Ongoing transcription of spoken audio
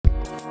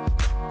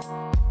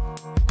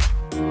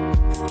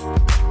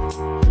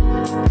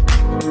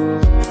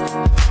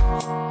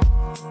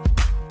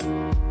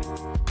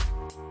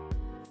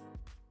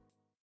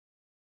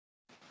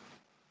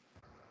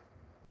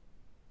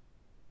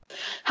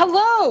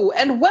Hello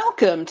and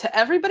welcome to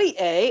Everybody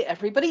A,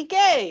 Everybody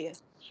Gay,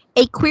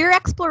 a queer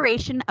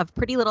exploration of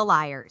Pretty Little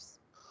Liars.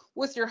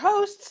 With your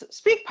hosts,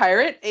 Speak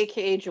Pirate,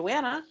 aka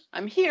Joanna.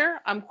 I'm here,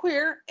 I'm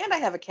queer, and I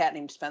have a cat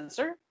named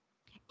Spencer.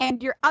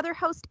 And your other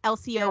host,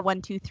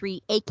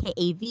 LCO123,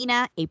 aka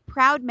Vina, a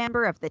proud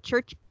member of the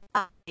Church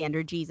of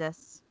Alexander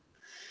Jesus.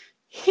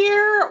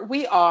 Here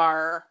we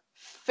are,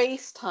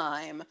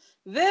 FaceTime.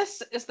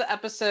 This is the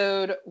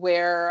episode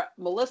where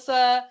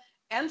Melissa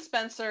and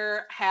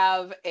Spencer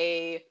have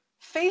a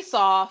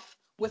face-off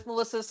with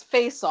Melissa's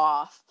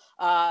face-off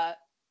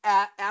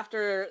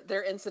after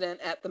their incident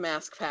at the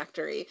Mask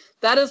Factory.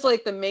 That is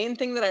like the main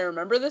thing that I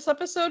remember this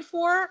episode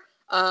for.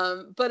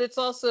 But it's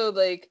also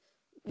like,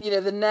 you know,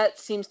 the net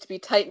seems to be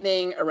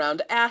tightening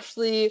around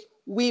Ashley.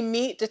 We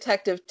meet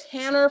Detective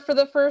Tanner for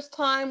the first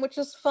time, which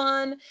is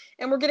fun.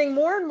 And we're getting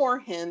more and more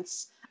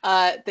hints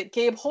that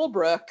Gabe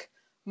Holbrook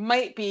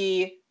might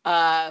be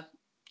not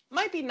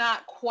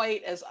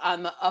quite as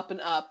on the up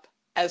and up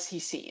as he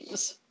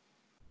seems.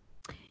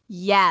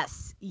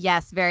 Yes,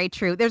 very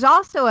true. There's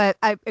also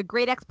a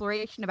great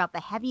exploration about the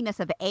heaviness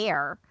of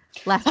air,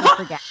 lest we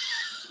forget.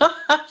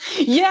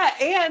 Yeah,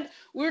 and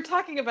we were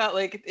talking about,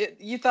 like,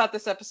 you thought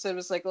this episode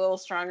was like a little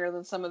stronger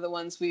than some of the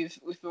ones we've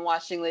been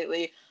watching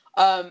lately.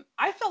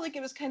 I felt like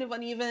it was kind of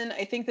uneven.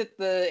 I think that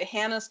the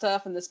Hannah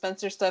stuff and the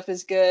Spencer stuff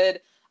is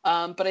good.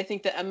 But I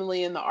think the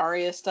Emily and the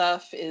Aria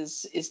stuff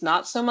is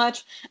not so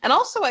much. And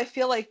also, I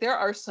feel like there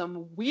are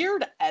some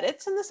weird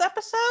edits in this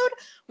episode,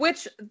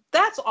 which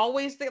that's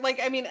always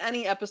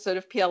any episode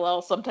of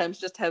PLL sometimes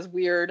just has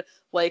weird,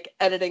 like,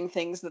 editing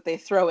things that they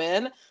throw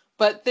in.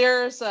 But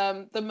there's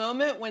the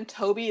moment when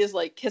Toby is,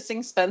 like,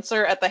 kissing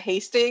Spencer at the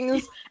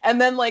Hastings, and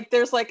then, like,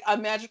 there's, like, a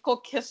magical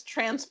kiss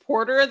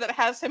transporter that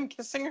has him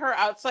kissing her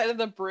outside of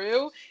the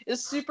brew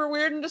is super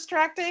weird and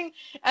distracting.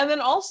 And then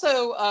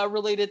also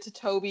related to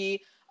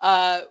Toby,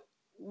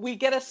 we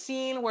get a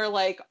scene where,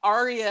 like,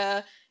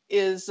 Aria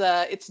is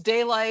it's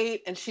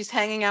daylight and she's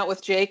hanging out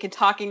with Jake and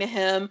talking to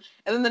him,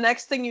 and then the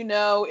next thing you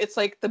know, it's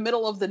like the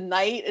middle of the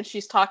night and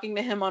she's talking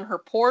to him on her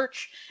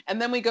porch,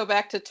 and then we go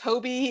back to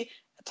Toby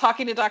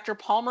talking to Dr.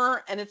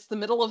 Palmer and it's the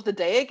middle of the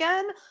day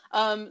again.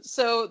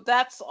 So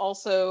that's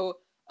also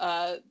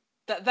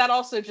that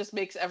also just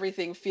makes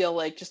everything feel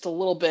like just a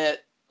little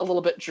bit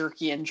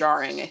jerky and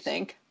jarring, I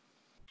think.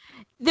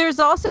 There's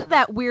also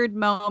that weird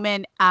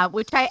moment,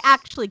 which I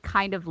actually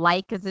kind of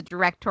like as a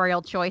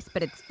directorial choice,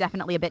 but it's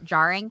definitely a bit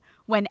jarring,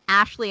 when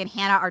Ashley and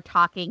Hannah are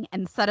talking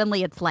and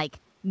suddenly it's like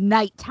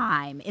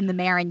nighttime in the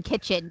Marin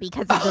kitchen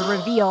because of the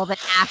reveal that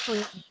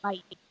Ashley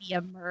might be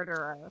a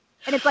murderer.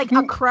 And it's like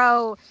a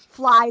crow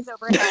flies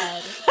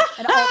overhead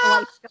and all the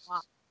lights go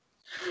off.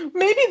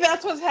 Maybe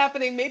that's what's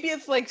happening. Maybe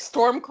it's like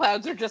storm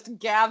clouds are just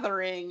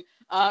gathering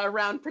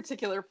around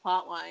particular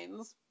plot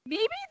lines.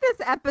 Maybe this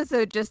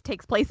episode just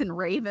takes place in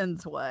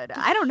Ravenswood.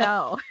 I don't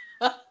know.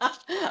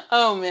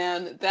 Oh,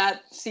 man,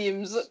 that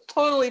seems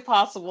totally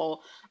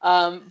possible.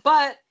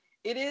 But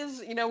it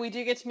is, you know, we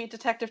do get to meet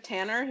Detective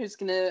Tanner, who's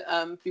going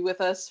to be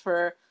with us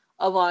for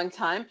a long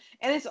time.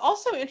 And it's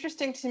also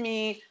interesting to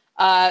me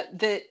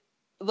that,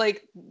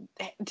 like,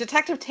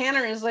 Detective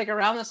Tanner is, like,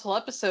 around this whole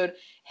episode.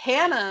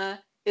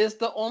 Hannah is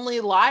the only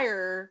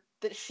liar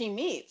that she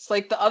meets.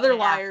 Like, the other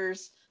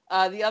liars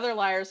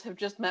have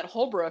just met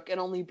Holbrook, and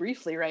only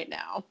briefly right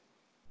now.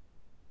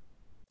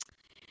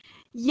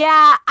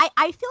 Yeah,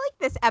 I feel like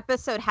this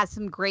episode has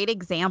some great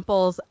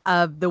examples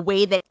of the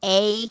way that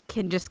A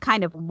can just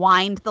kind of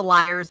wind the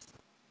liars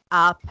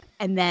up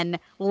and then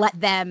let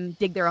them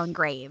dig their own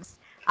graves.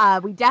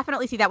 We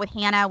definitely see that with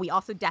Hannah. We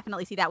also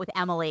definitely see that with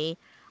Emily.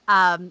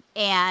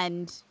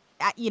 And,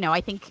 you know,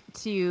 I think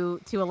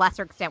to a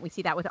lesser extent, we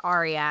see that with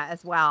Aria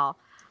as well.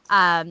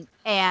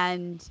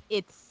 And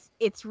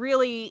it's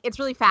really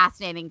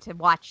fascinating to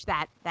watch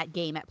that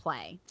game at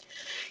play.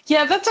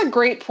 Yeah, that's a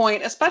great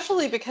point,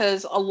 especially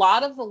because a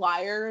lot of the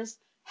liars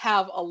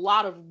have a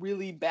lot of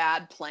really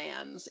bad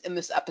plans in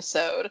this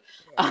episode,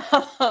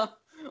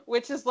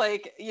 which is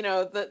like, you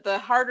know, the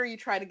harder you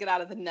try to get out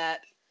of the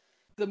net,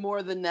 the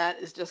more the net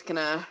is just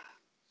gonna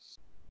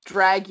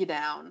drag you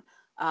down.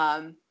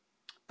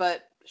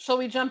 But shall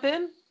we jump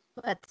in?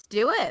 Let's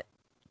do it.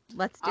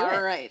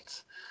 All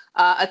right.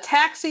 A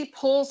taxi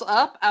pulls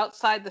up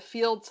outside the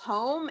Fields'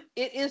 home.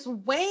 It is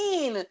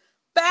Wayne,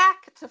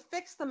 back to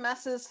fix the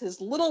messes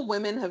his little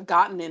women have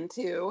gotten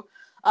into.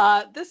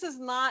 This is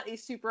not a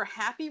super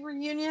happy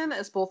reunion,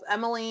 as both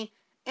Emily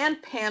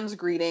and Pam's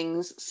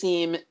greetings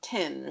seem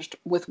tinged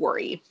with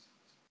worry.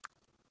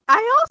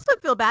 I also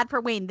feel bad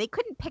for Wayne. They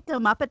couldn't pick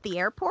him up at the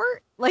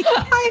airport? Like,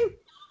 I'm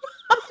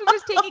supposed to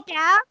just take a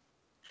cab?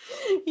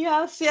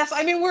 Yes.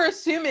 I mean, we're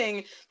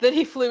assuming that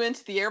he flew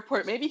into the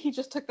airport. Maybe he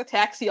just took the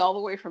taxi all the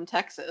way from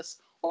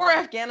Texas or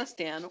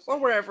Afghanistan or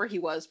wherever he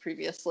was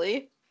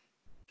previously.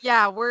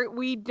 Yeah,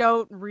 we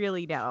don't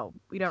really know.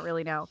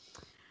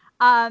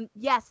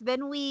 Yes,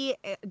 then we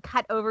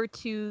cut over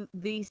to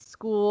the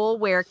school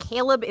where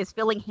Caleb is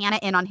filling Hannah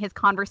in on his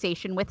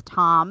conversation with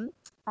Tom.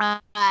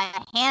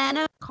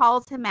 Hannah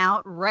calls him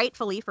out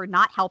rightfully for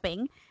not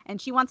helping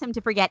and she wants him to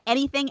forget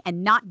anything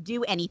and not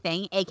do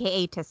anything,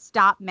 aka to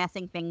stop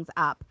messing things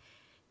up.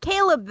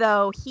 Caleb,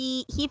 though,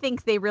 he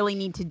thinks they really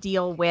need to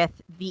deal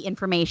with the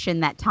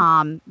information that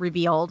Tom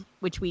revealed,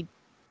 which we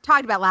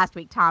talked about last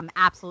week. Tom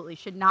absolutely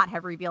should not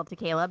have revealed to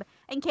Caleb,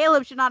 and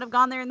Caleb should not have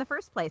gone there in the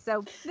first place.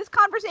 So this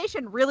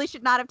conversation really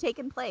should not have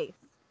taken place.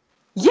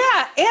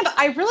 Yeah, and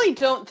I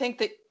don't think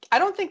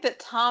that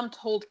Tom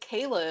told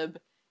Caleb,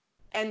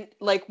 and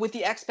like with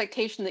the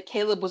expectation that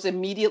Caleb was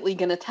immediately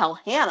going to tell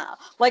Hannah.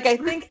 Like, I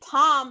think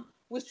Tom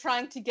was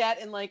trying to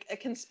get in like a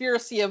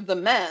conspiracy of the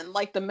men,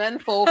 like the men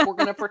folk were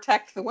going to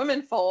protect the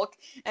women folk,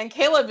 and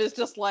Caleb is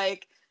just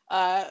like,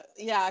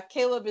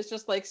 Caleb is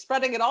just like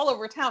spreading it all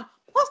over town.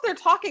 Plus, they're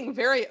talking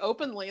very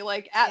openly,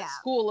 like at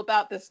school,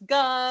 about this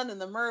gun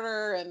and the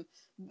murder, and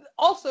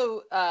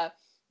also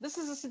this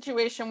is a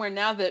situation where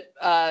now that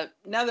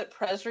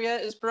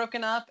Presria is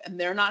broken up and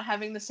they're not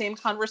having the same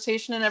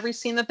conversation in every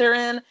scene that they're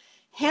in,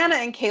 Hannah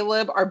and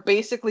Caleb are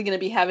basically going to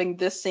be having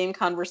this same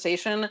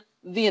conversation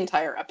the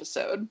entire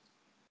episode.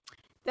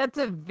 That's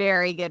a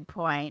very good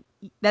point.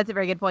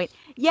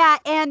 Yeah,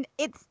 and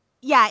it's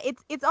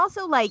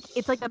also like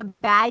it's like a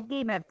bad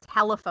game of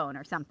telephone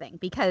or something,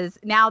 because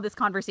now this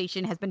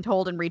conversation has been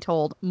told and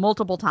retold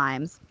multiple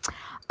times.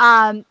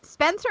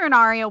 Spencer and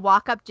Aria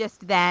walk up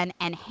just then,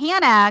 and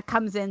Hannah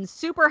comes in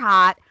super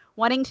hot,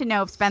 wanting to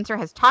know if Spencer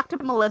has talked to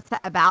Melissa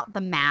about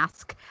the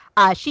mask.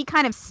 She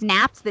kind of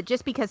snaps that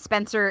just because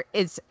Spencer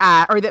is,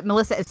 or that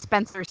Melissa is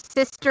Spencer's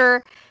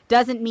sister,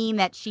 doesn't mean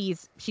that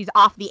she's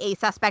off the A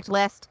suspect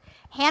list.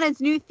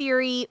 Hannah's new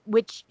theory,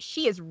 which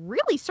she is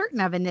really certain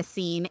of in this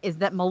scene, is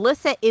that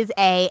Melissa is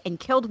A and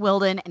killed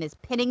Wilden and is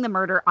pinning the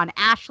murder on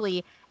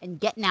Ashley and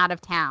getting out of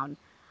town.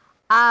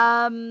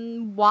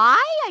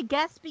 Why? I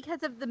guess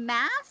because of the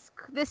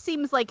mask? This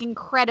seems like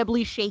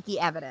incredibly shaky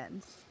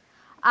evidence.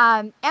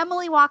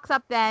 Emily walks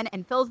up then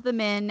and fills them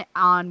in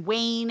on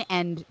Wayne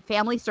and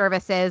family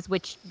services,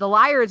 which the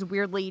liars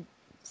weirdly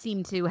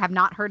seem to have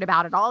not heard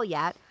about at all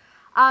yet.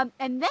 And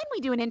then we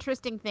do an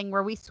interesting thing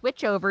where we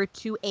switch over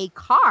to a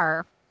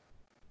car.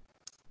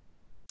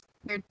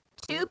 There are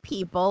two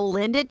people,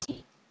 Linda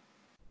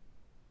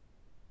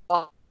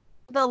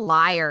the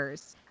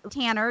liars.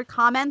 Tanner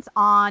comments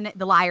on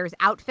the liars'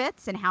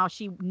 outfits and how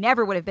she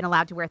never would have been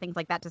allowed to wear things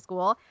like that to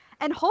school.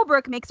 And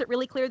Holbrook makes it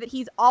really clear that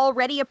he's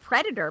already a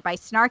predator by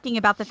snarking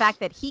about the fact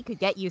that he could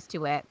get used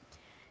to it.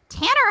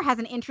 Tanner has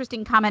an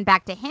interesting comment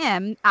back to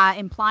him,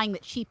 implying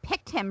that she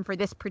picked him for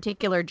this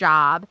particular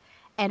job.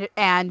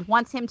 And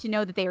wants him to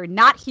know that they are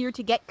not here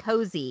to get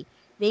cozy.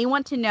 They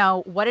want to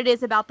know what it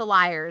is about the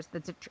liars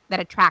that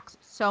attracts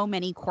so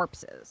many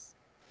corpses.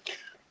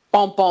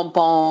 Boom, boom,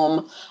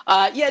 boom.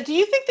 Do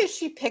you think that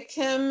she picked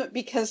him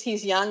because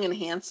he's young and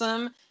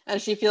handsome,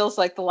 and she feels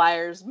like the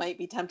liars might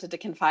be tempted to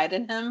confide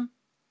in him?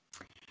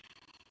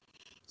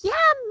 Yeah,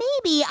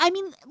 maybe. I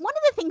mean, one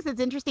of the things that's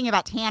interesting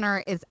about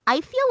Tanner is I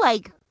feel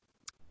like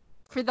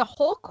for the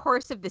whole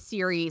course of the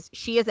series,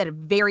 she is a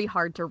very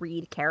hard to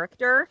read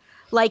character.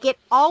 Like, it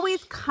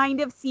always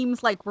kind of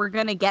seems like we're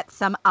going to get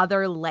some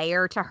other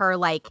layer to her.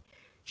 Like,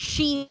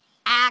 she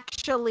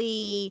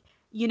actually,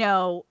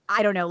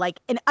 I don't know, like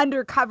an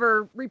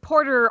undercover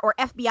reporter or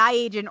FBI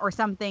agent or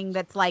something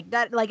that's like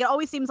that. Like, it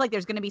always seems like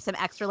there's going to be some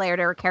extra layer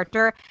to her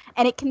character.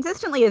 And it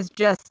consistently is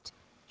just,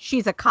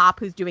 she's a cop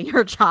who's doing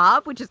her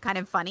job, which is kind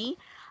of funny.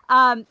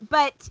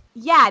 But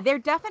yeah, they're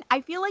definitely, I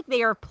feel like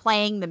they are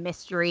playing the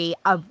mystery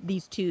of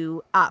these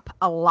two up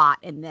a lot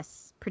in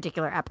this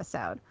particular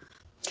episode.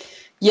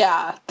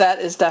 Yeah, that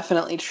is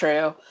definitely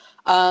true.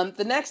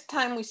 The next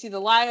time we see the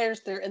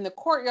liars, they're in the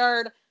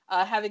courtyard,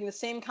 having the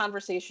same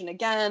conversation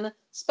again.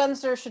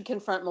 Spencer should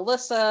confront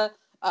Melissa,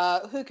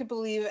 who could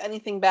believe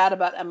anything bad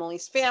about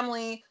Emily's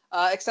family,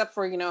 except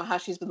for, how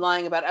she's been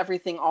lying about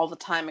everything all the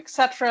time,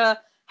 etc.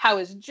 How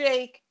is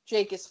Jake?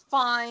 Jake is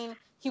fine.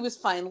 He was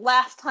fine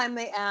last time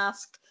they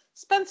asked.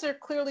 Spencer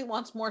clearly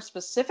wants more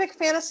specific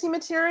fantasy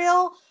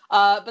material,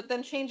 but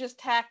then changes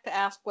tack to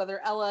ask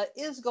whether Ella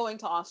is going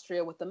to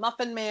Austria with the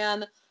Muffin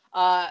Man.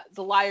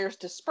 The liars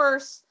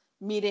disperse,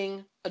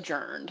 meeting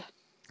adjourned.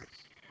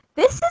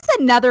 This is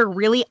another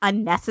really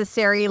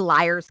unnecessary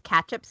liars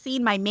catch-up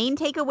scene. My main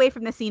takeaway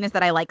from the scene is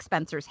that I like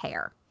Spencer's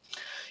hair.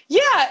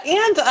 Yeah,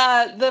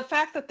 and the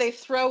fact that they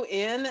throw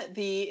in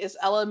the "is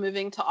Ella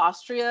moving to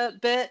Austria"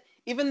 bit,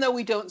 even though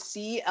we don't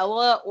see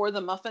Ella or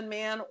the Muffin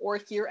Man or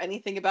hear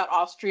anything about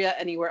Austria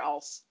anywhere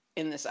else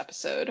in this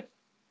episode.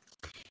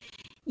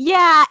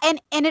 Yeah, and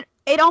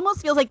it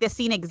almost feels like this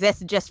scene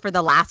exists just for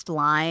the last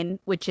line,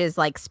 which is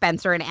like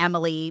Spencer and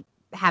Emily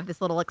have this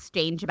little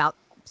exchange about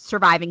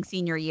surviving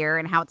senior year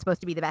and how it's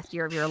supposed to be the best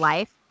year of your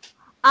life.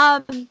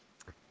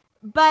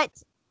 But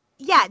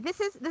yeah, this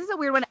is a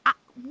weird one.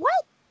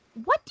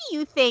 What do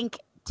you think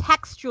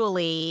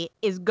textually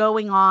is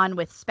going on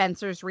with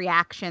Spencer's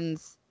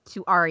reactions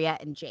to Aria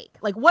and Jake?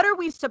 Like, what are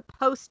we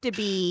supposed to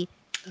be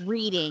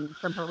reading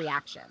from her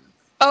reactions?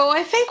 Oh,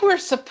 I think we're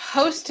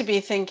supposed to be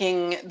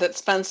thinking that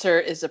Spencer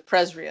is a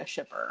Presria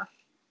shipper.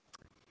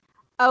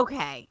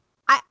 Okay.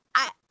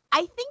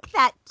 I think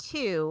that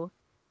too.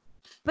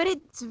 But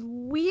it's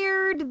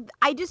weird.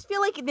 I just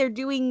feel like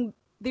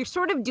they're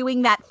sort of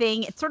doing that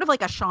thing. It's sort of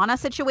like a Shauna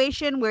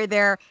situation where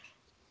they're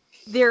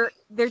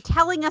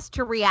telling us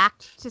to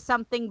react to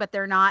something, but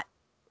they're not.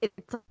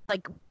 It's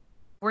like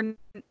we're.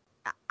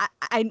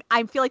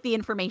 I feel like the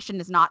information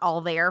is not all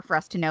there for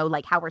us to know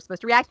like how we're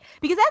supposed to react,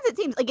 because as it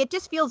seems like it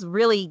just feels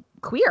really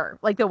queer,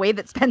 like the way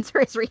that Spencer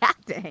is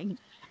reacting.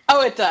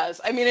 Oh, it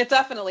does. I mean, it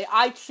definitely.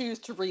 I choose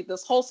to read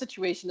this whole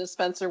situation as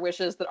Spencer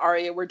wishes that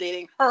Arya were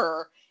dating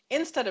her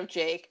instead of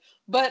Jake.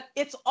 But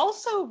it's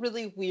also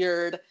really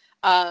weird.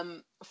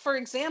 For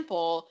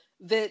example,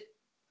 that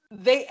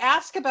they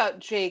ask about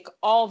Jake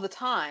all the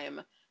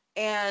time,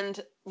 and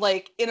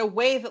like in a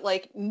way that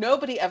like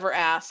nobody ever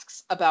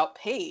asks about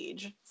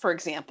Paige, for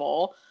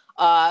example,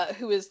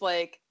 who is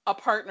like a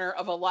partner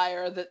of a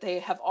liar that they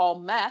have all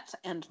met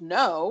and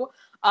know,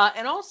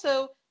 and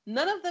also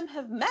none of them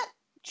have met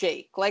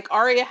Jake. Like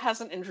Arya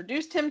hasn't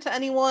introduced him to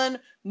anyone.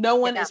 No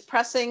one is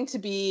pressing to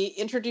be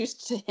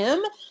introduced to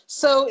him.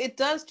 So it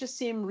does just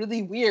seem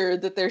really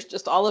weird that there's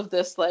just all of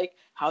this like,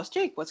 how's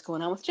Jake? What's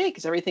going on with Jake?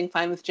 Is everything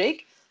fine with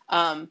Jake?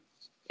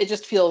 It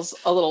just feels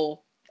a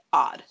little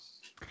odd.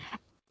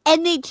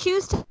 And they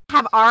choose to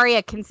have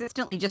Arya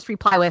consistently just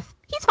reply with,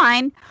 he's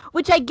fine,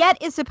 which I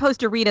get is supposed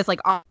to read as like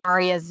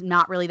Arya's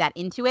not really that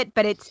into it,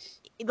 but it's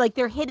like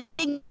they're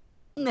hitting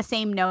the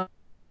same note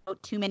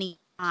too many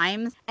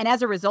times. And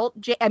as a result,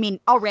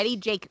 already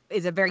Jake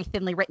is a very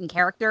thinly written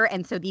character.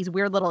 And so these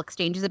weird little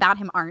exchanges about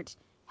him aren't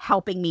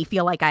helping me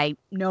feel like I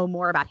know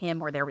more about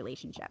him or their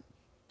relationship.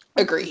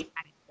 Agree.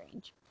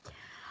 Strange.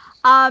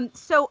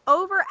 So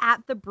over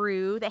at the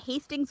Brew, the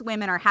Hastings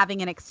women are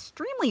having an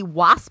extremely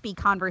waspy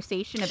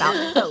conversation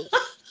about coats.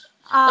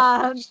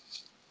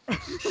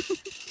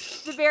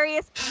 The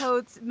various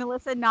coats,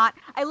 Melissa not.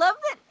 I love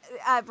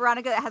that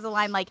Veronica has a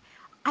line like,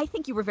 I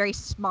think you were very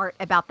smart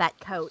about that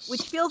coat,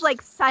 which feels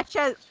like such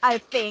a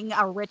thing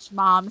a rich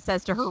mom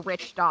says to her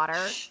rich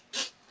daughter.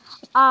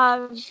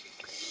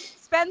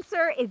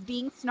 Spencer is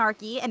being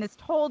snarky and is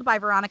told by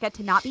Veronica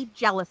to not be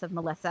jealous of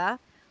Melissa.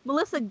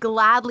 Melissa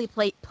gladly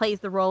plays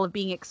the role of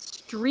being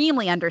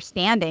extremely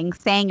understanding,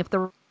 saying if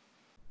the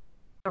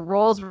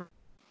roles were,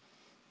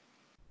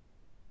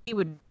 he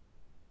would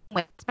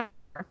win. Spencer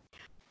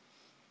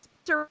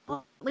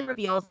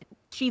reveals that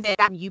she's at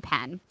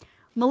UPenn.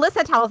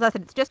 Melissa tells us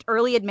that it's just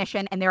early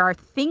admission and there are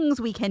things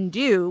we can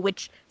do,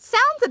 which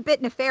sounds a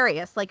bit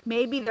nefarious. Like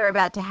maybe they're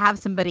about to have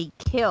somebody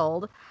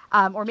killed,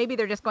 or maybe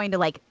they're just going to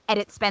like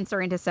edit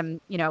Spencer into some,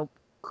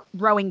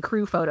 rowing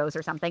crew photos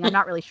or something. I'm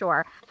not really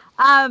sure.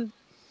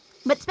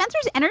 But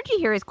Spencer's energy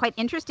here is quite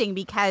interesting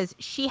because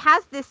she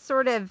has this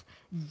sort of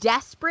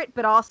desperate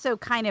but also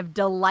kind of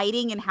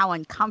delighting in how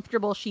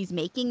uncomfortable she's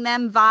making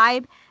them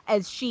vibe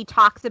as she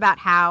talks about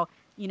how,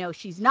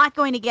 she's not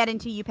going to get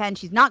into UPenn.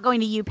 She's not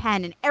going to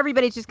UPenn, and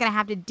everybody's just going to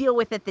have to deal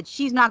with it that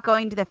she's not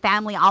going to the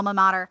family alma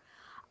mater.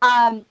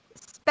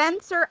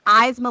 Spencer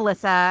eyes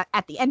Melissa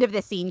at the end of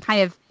this scene,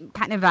 kind of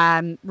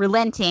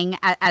relenting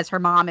as her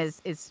mom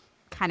is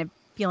kind of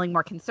feeling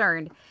more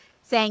concerned,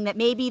 saying that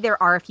maybe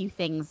there are a few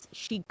things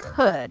she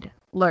could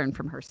learn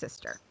from her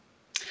sister.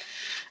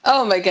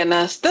 Oh my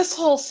goodness. This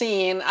whole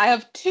scene, I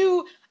have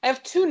two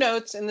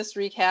notes in this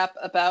recap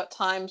about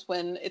times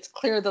when it's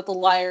clear that the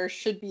liar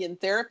should be in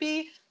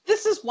therapy.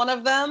 This is one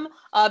of them.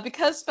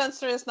 Because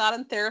Spencer is not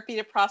in therapy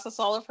to process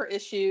all of her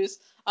issues,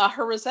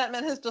 her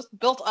resentment has just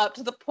built up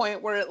to the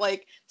point where it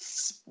like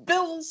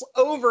spills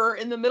over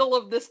in the middle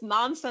of this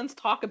nonsense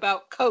talk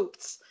about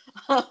coats.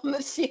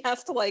 She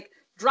has to like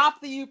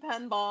drop the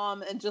UPenn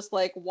bomb and just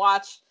like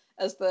watch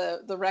as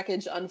the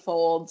wreckage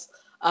unfolds.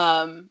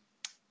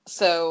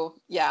 So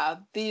yeah,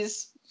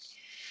 these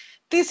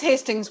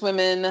Hastings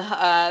women,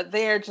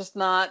 they are just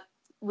not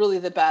really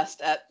the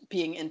best at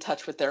being in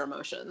touch with their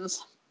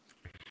emotions.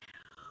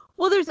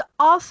 Well, there's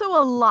also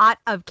a lot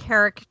of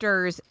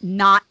characters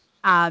not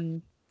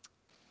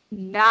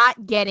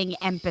getting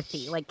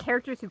empathy, like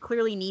characters who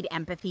clearly need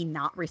empathy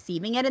not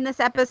receiving it in this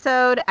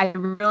episode. I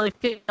really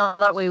feel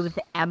that way with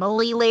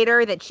Emily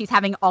later, that she's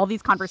having all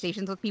these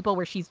conversations with people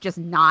where she's just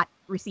not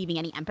receiving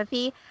any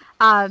empathy.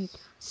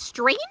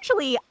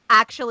 Strangely,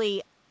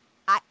 actually,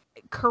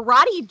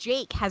 Karate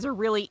Jake has a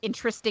really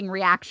interesting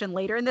reaction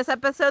later in this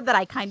episode that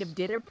I kind of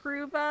did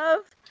approve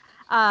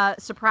of.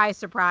 Surprise,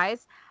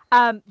 surprise.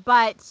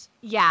 But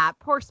yeah,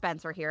 poor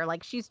Spencer here.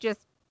 Like she's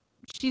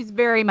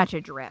very much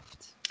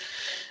adrift.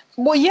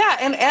 Well, yeah,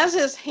 and as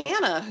is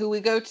Hannah, who we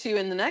go to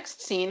in the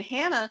next scene.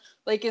 Hannah,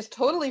 like, is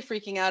totally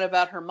freaking out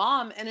about her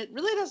mom, and it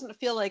really doesn't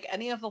feel like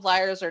any of the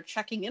liars are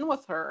checking in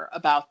with her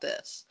about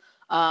this,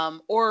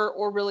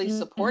 or really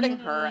supporting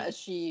her as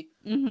she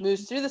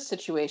moves through the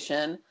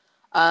situation.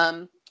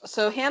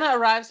 So Hannah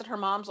arrives at her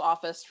mom's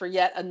office for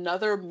yet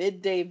another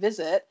midday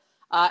visit.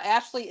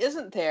 Ashley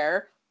isn't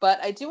there, but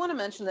I do want to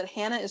mention that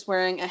Hannah is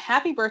wearing a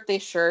happy birthday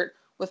shirt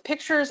with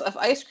pictures of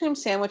ice cream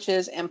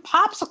sandwiches and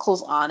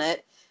popsicles on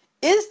it.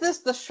 Is this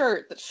the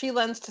shirt that she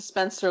lends to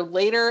Spencer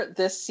later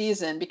this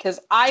season? Because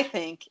I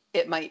think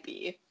it might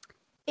be.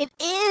 It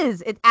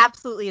is. It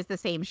absolutely is the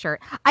same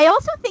shirt. I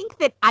think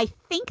that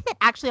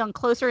actually on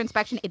closer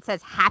inspection it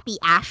says Happy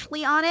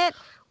Ashley on it,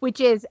 which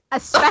is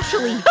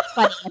especially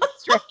funny and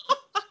strange.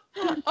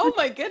 Oh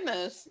my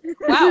goodness.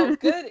 Wow,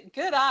 good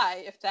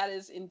eye if that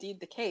is indeed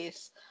the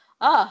case.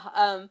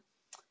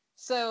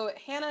 So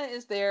Hannah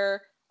is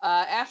there.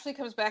 Ashley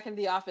comes back into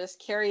the office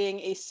carrying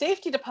a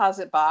safety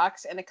deposit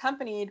box and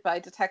accompanied by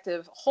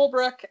Detective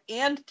Holbrook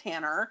and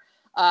Tanner,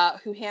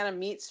 who Hannah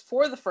meets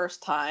for the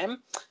first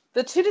time.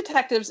 The two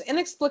detectives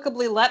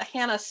inexplicably let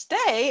Hannah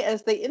stay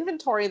as they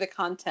inventory the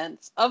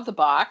contents of the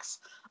box.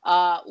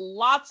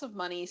 Lots of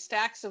money,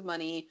 stacks of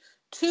money,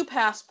 2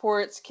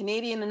 passports,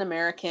 Canadian and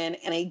American,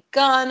 and a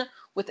gun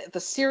with the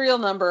serial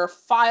number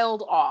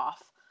filed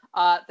off.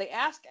 They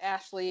ask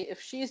Ashley if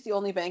she's the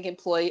only bank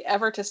employee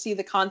ever to see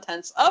the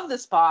contents of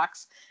this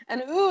box.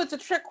 And it's a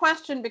trick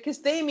question because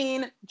they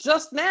mean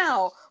just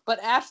now.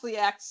 But Ashley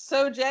acts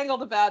so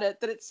jangled about it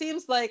that it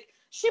seems like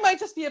she might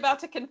just be about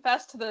to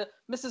confess to the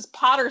Mrs.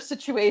 Potter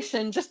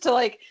situation just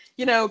to,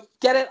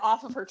 get it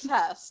off of her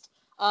chest.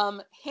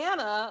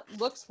 Hannah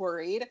looks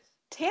worried.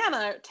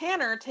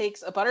 Tanner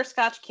takes a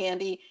butterscotch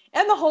candy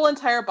and the whole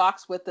entire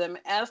box with them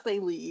as they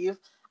leave.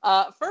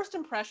 First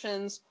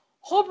impressions,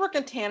 Holbrook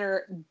and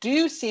Tanner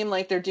do seem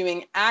like they're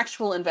doing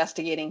actual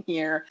investigating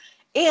here,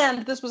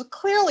 and this was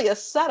clearly a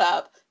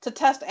setup to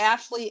test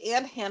Ashley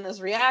and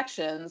Hannah's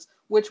reactions,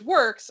 which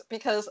works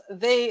because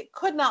they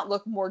could not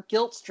look more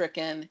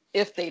guilt-stricken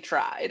if they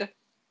tried.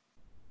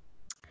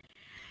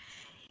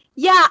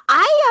 Yeah,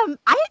 I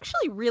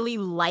actually really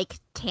like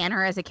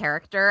Tanner as a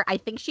character. I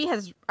think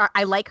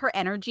I like her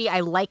energy. I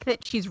like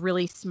that she's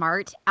really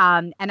smart.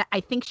 And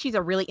I think she's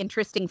a really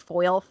interesting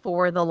foil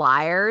for the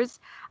liars.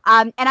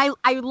 And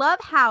I love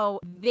how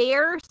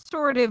they're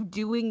sort of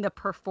doing the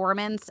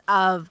performance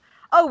of,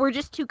 oh, we're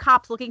just 2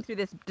 cops looking through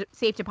this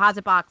safe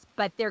deposit box,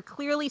 but they're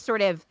clearly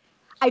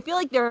I feel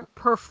like they're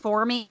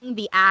performing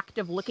the act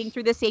of looking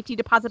through the safety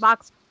deposit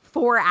box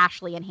for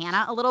Ashley and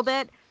Hannah a little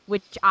bit,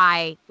 which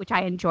I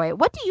enjoy.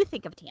 What do you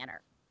think of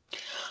Tanner?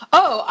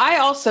 Oh, I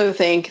also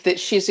think that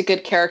she's a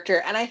good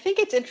character. And I think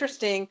it's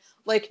interesting,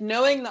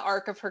 knowing the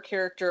arc of her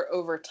character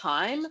over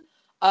time.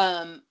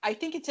 I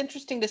think it's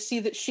interesting to see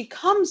that she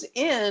comes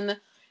in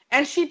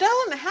and she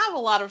doesn't have a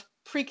lot of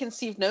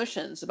preconceived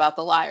notions about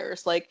the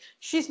liars.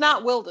 She's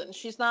not Wilden.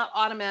 She's not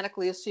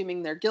automatically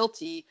assuming they're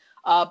guilty.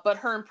 But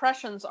her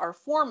impressions are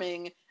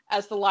forming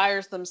as the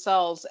liars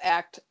themselves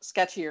act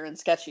sketchier and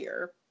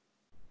sketchier.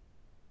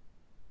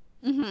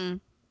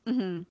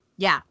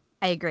 Yeah,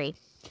 I agree.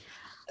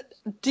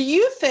 Do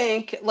you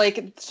think,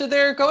 so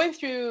they're going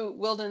through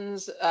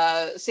Wilden's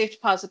safe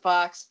deposit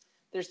box.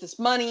 There's this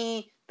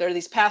money, there are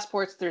these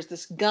passports, there's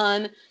this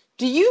gun.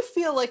 Do you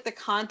feel like the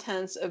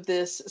contents of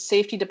this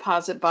safety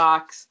deposit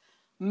box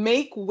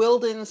make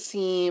Wilden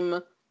seem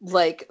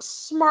like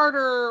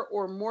smarter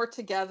or more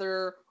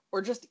together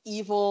or just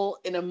evil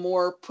in a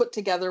more put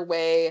together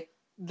way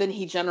than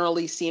he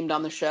generally seemed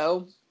on the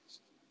show?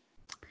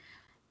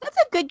 That's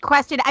a good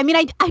question. I mean,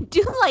 I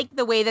do like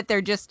the way that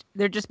they're just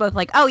both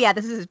like, oh yeah,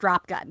 this is his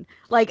drop gun.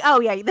 Like, oh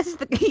yeah, this is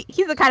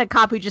he's the kind of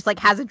cop who just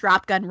has a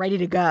drop gun ready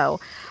to go.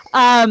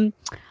 I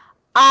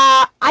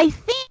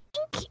think,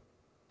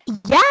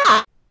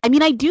 yeah. I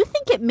mean, I do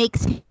think it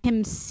makes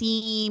him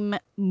seem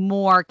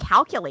more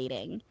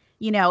calculating.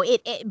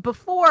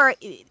 Before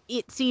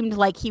it seemed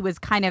like he was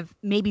kind of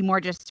maybe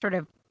more just sort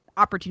of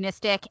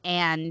opportunistic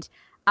and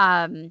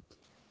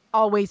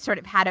always sort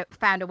of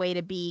found a way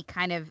to be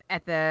kind of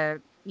at the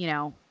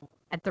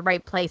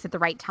right place at the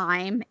right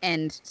time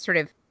and sort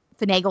of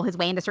finagle his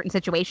way into certain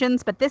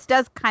situations. But this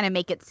does kind of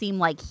make it seem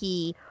like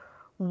he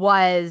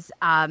was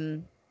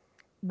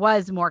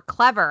more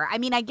clever. I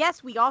mean, I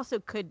guess we also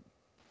could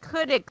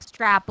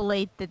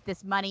extrapolate that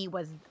this money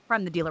was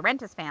from the De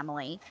Laurentiis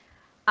family.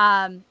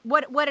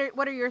 What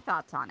are your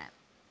thoughts on it?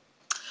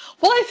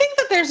 Well, I think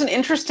that there's an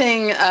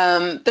interesting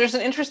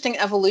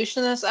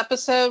evolution in this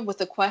episode with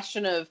the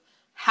question of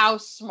how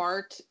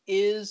smart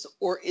is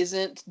or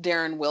isn't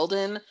Darren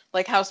Wilden,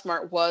 how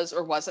smart was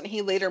or wasn't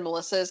he. Later,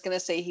 Melissa is going to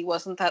say he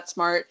wasn't that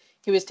smart.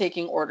 He was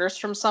taking orders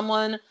from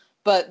someone.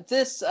 But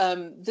this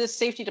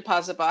safety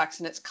deposit box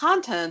and its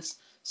contents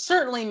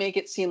certainly make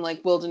it seem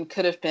like Wilden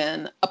could have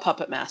been a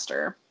puppet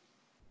master.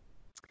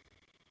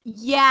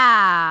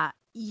 Yeah.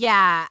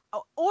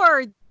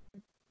 Or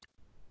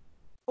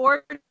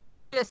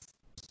just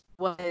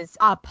was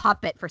a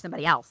puppet for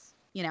somebody else.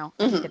 I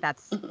think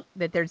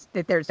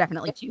that there's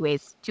definitely two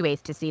ways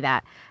to see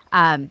that.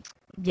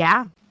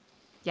 Yeah.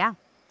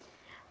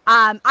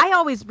 I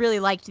always really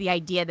liked the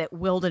idea that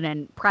Wilden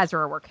and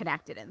Prezra were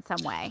connected in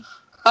some way.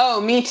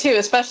 Oh, me too,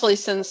 especially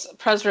since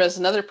Prezra is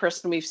another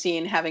person we've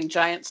seen having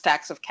giant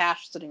stacks of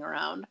cash sitting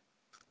around.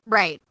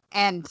 Right,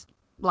 and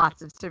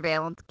lots of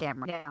surveillance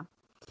cameras. Yeah.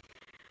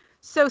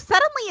 So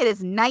suddenly it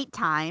is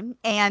nighttime,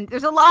 and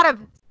there's a lot of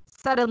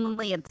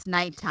suddenly it's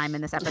nighttime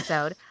in this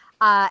episode.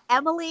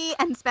 Emily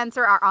and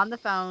Spencer are on the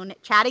phone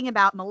chatting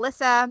about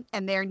Melissa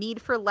and their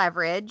need for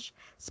leverage.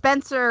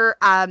 Spencer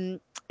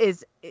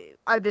is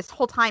this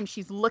whole time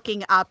she's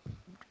looking up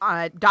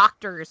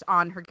doctors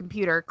on her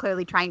computer,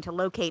 clearly trying to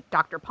locate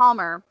Dr.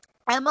 Palmer.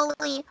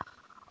 Emily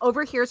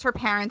overhears her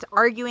parents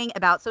arguing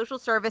about social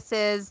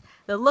services,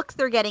 the looks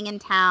they're getting in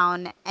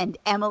town, and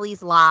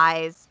Emily's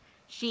lies.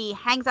 She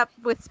hangs up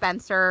with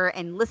Spencer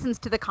and listens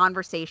to the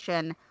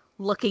conversation,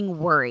 looking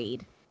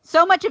worried.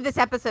 So much of this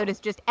episode is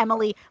just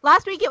Emily.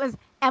 Last week it was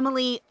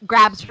Emily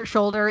grabs her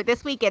shoulder.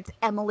 This week it's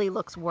Emily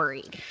looks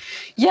worried.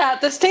 Yeah,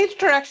 the stage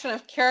direction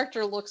of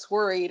character looks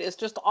worried is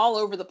just all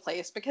over the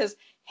place because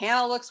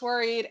Hannah looks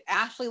worried,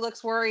 Ashley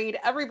looks worried,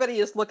 everybody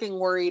is looking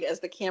worried as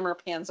the camera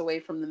pans away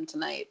from them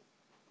tonight.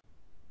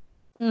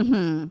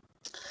 Mm-hmm.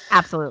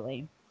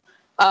 Absolutely.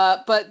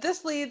 But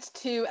this leads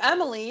to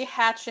Emily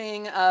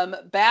hatching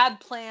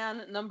bad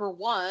plan number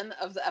 1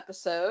 of the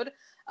episode.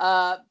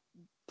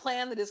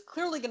 Plan that is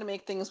clearly going to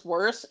make things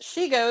worse.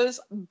 She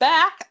goes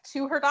back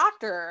to her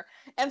doctor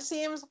and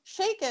seems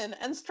shaken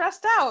and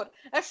stressed out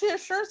as she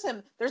assures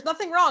him there's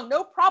nothing wrong,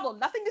 no problem,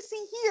 nothing to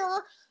see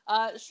here.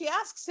 She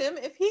asks him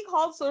if he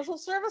called social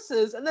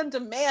services and then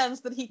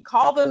demands that he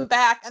call them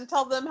back and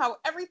tell them how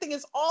everything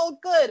is all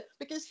good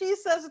because she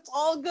says it's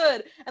all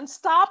good, and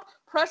stop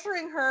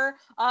pressuring her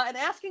and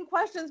asking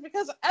questions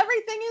because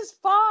everything is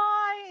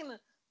fine.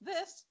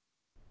 This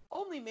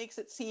only makes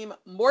it seem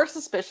more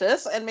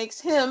suspicious and makes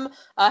him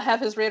have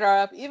his radar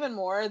up even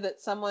more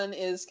that someone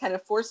is kind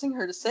of forcing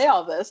her to say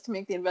all this to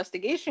make the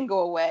investigation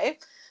go away.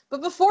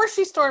 But before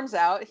she storms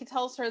out, he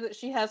tells her that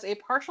she has a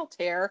partial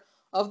tear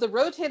of the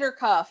rotator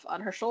cuff on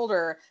her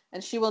shoulder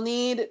and she will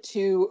need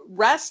to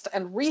rest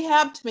and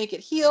rehab to make it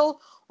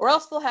heal, or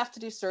else they'll have to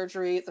do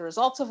surgery, the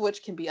results of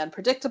which can be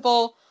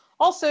unpredictable.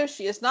 Also,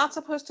 she is not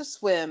supposed to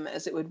swim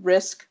as it would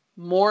risk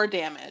more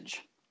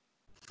damage.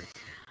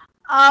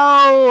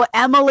 Oh,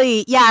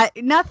 Emily. Yeah,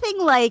 nothing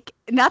like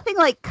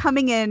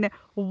coming in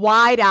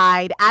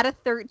wide-eyed at a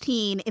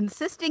 13,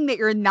 insisting that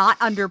you're not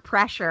under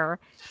pressure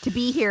to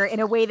be here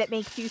in a way that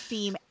makes you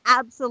seem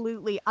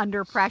absolutely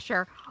under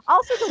pressure.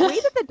 Also, the way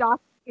that the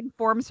doctor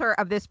informs her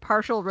of this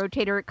partial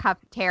rotator cuff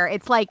tear,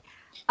 it's like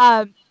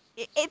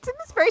it's in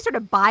this very sort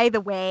of by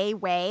the way,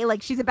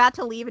 like she's about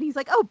to leave and he's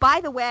like, "Oh, by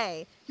the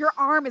way, your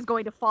arm is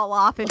going to fall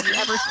off if you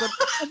ever swim."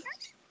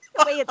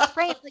 The way it's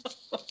framed, like,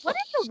 one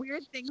of the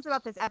weird things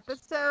about this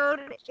episode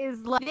is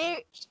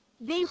like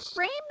they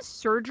frame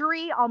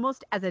surgery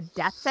almost as a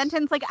death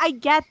sentence. Like, I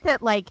get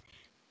that, like,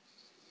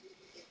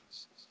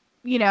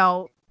 you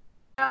know,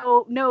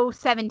 no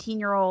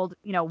 17-year-old,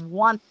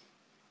 wants to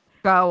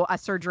go a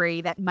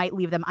surgery that might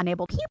leave them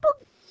unable. People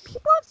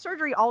have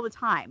surgery all the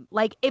time.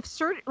 Like,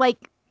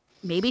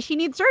 maybe she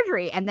needs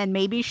surgery, and then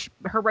maybe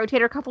her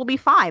rotator cuff will be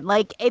fine.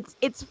 Like,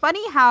 it's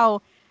funny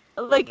how.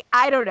 Like,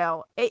 I don't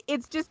know.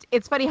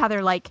 It's funny how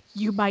they're like,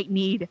 you might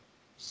need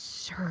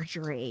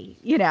surgery,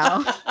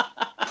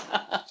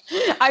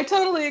 I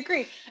totally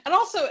agree. And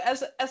also,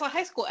 as a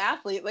high school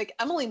athlete, like,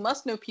 Emily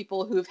must know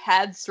people who've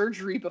had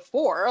surgery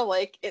before.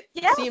 Like, it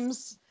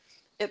seems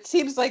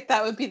like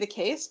that would be the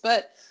case.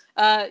 But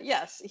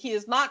yes, he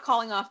is not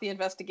calling off the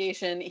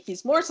investigation.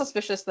 He's more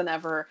suspicious than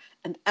ever.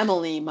 And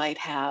Emily might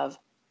have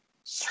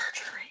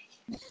surgery.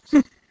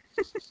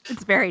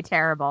 It's very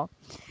terrible.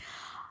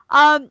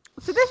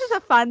 So this is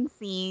a fun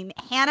scene.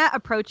 Hannah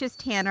approaches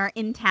Tanner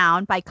in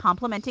town by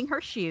complimenting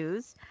her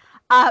shoes.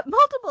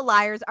 Multiple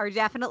liars are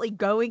definitely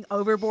going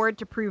overboard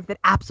to prove that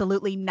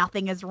absolutely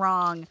nothing is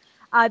wrong.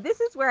 This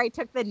is where I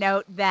took the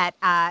note that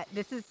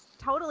this is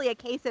totally a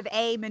case of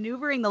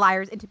maneuvering the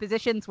liars into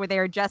positions where they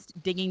are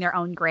just digging their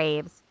own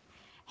graves.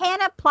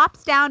 Hannah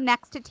plops down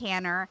next to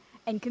Tanner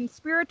and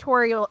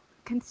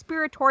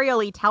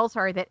conspiratorially tells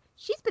her that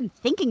she's been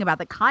thinking about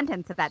the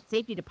contents of that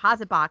safety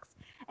deposit box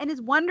and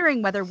is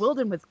wondering whether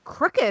Wilden was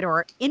crooked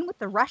or in with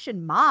the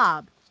Russian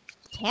mob.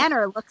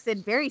 Tanner looks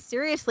in very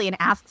seriously and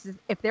asks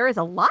if there is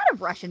a lot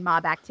of Russian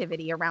mob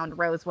activity around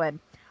Rosewood.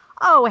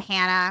 Oh,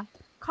 Hannah,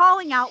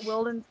 calling out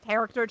Wilden's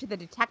character to the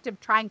detective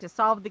trying to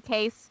solve the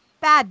case,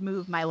 bad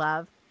move, my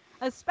love.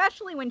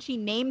 Especially when she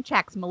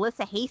name-checks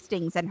Melissa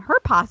Hastings and her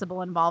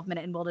possible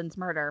involvement in Wilden's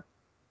murder.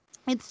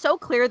 It's so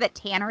clear that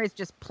Tanner is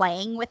just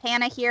playing with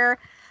Hannah here,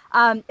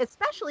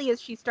 especially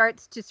as she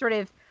starts to sort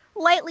of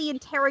lightly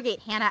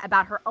interrogate Hannah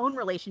about her own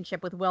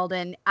relationship with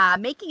Wilden,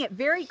 making it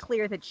very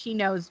clear that she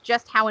knows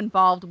just how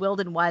involved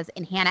Wilden was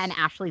in Hannah and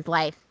Ashley's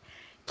life.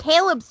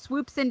 Caleb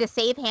swoops in to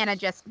save Hannah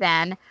just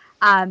then,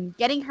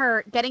 getting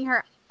her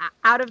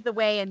out of the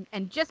way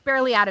and just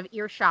barely out of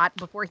earshot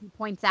before he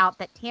points out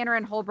that Tanner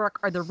and Holbrook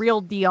are the real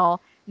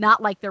deal,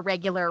 not like the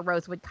regular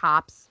Rosewood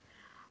cops.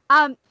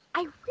 The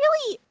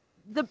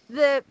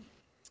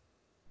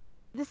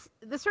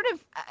sort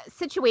of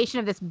situation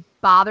of this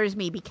bothers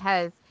me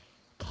because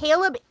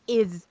Caleb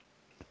is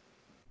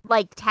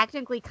like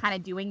technically kind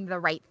of doing the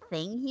right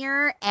thing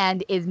here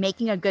and is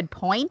making a good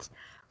point,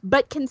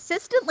 but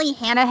consistently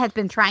Hannah has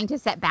been trying to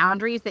set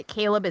boundaries that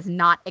Caleb is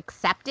not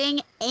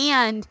accepting,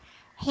 and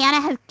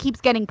Hannah keeps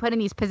getting put in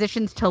these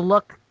positions to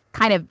look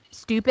kind of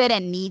stupid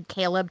and need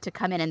Caleb to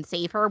come in and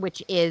save her,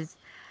 which is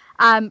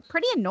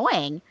pretty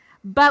annoying.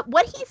 But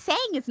what he's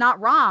saying is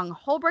not wrong.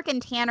 Holbrook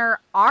and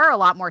Tanner are a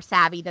lot more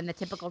savvy than the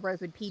typical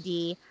Rosewood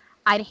PD.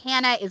 eyed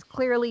Hannah is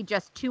clearly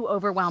just too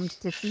overwhelmed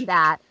to see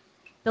that.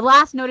 The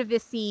last note of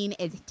this scene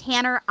is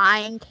Tanner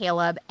eyeing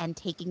Caleb and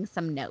taking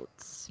some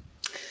notes.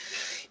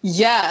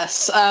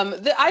 Yes.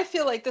 I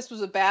feel like this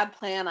was a bad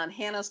plan on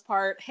Hannah's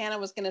part. Hannah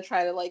was going to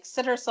try to like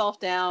sit herself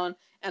down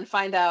and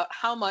find out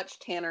how much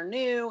Tanner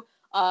knew.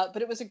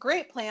 But it was a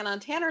great plan on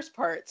Tanner's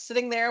part,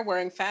 sitting there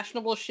wearing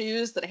fashionable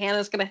shoes that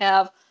Hannah's going to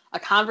have a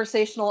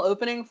conversational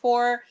opening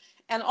for.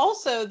 And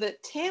also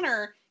that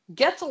Tanner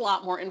gets a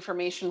lot more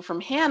information from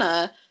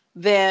Hannah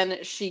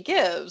than she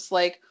gives.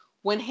 Like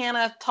when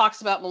Hannah talks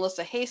about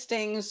Melissa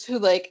Hastings, who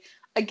like,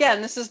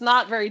 again, this is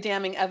not very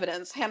damning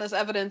evidence. Hannah's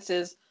evidence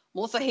is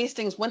Melissa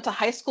Hastings went to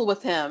high school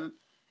with him,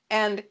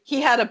 and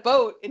he had a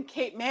boat in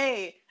Cape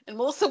May, and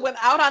Melissa went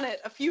out on it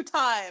a few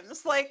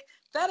times. Like,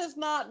 that is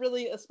not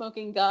really a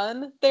smoking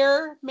gun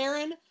there,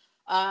 Marin.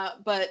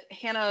 But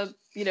Hannah,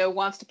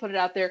 wants to put it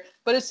out there.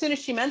 But as soon as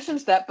she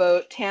mentions that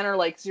boat, Tanner,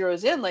 like,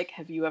 zeroes in, like,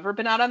 have you ever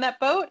been out on that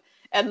boat?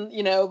 And,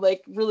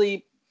 like,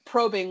 really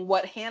probing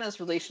what Hannah's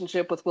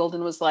relationship with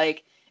Wilden was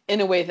like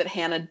in a way that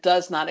Hannah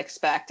does not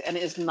expect and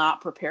is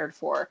not prepared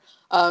for.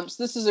 So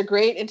this is a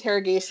great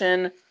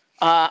interrogation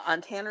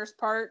on Tanner's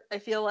part, I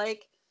feel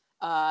like.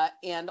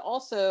 And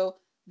also,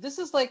 this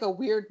is like a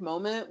weird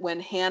moment when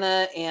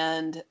Hannah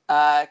and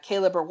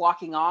Caleb are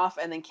walking off,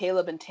 and then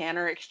Caleb and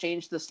Tanner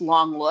exchange this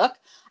long look.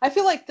 I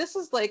feel like this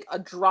is like a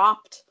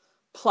dropped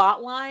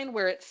plot line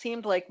where it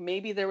seemed like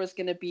maybe there was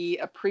going to be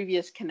a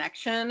previous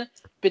connection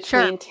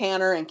between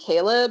Tanner and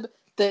Caleb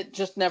that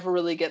just never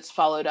really gets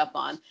followed up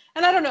on.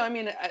 And I don't know, I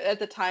mean, at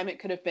the time it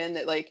could have been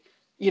that like,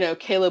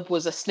 Caleb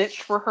was a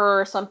snitch for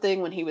her or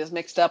something when he was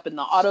mixed up in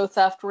the auto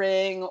theft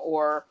ring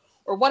or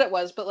what it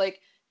was. But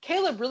like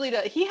Caleb really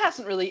he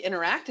hasn't really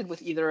interacted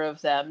with either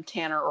of them,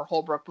 Tanner or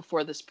Holbrook,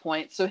 before this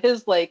point. So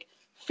his like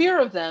fear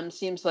of them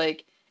seems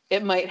like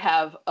it might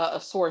have a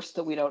source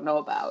that we don't know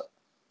about.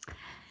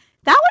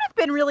 That would have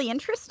been really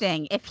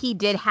interesting if he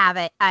did have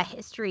a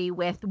history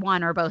with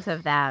one or both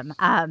of them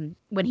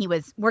when he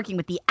was working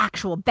with the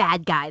actual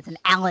bad guys in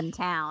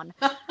Allentown.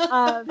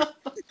 Well,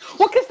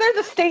 because they're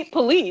the state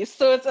police,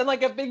 so it's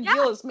like a big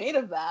deal is made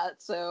of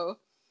that. So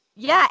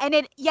and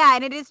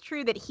it is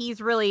true that he's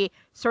really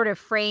sort of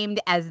framed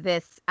as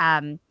this,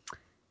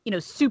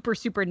 super,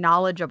 super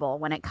knowledgeable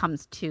when it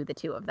comes to the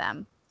two of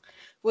them.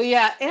 Well,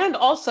 yeah, and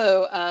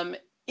also,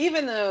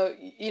 even though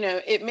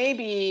it may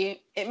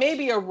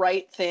be a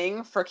right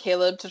thing for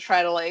Caleb to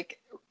try to like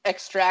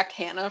extract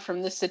Hannah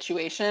from this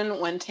situation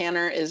when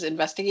Tanner is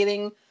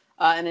investigating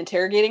and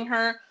interrogating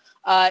her,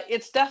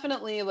 it's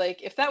definitely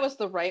like if that was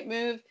the right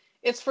move,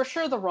 it's for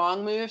sure the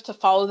wrong move to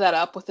follow that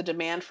up with a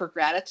demand for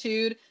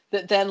gratitude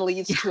that then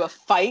leads to a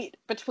fight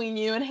between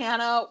you and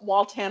Hannah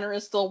while Tanner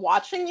is still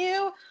watching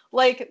you.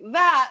 Like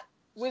that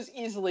was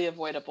easily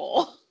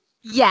avoidable.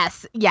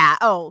 Yes. Yeah.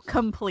 Oh,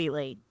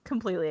 completely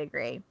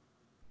agree.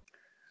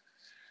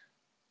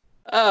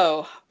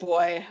 Oh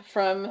boy,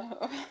 from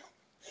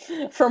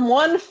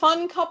one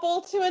fun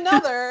couple to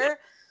another,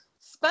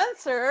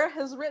 Spencer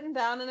has written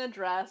down an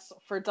address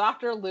for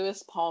Dr.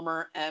 Lewis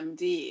Palmer,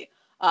 MD.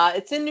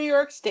 It's in New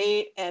York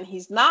State, and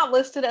he's not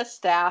listed as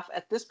staff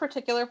at this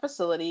particular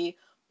facility,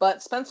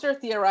 but Spencer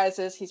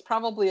theorizes he's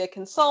probably a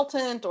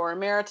consultant or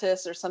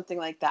emeritus or something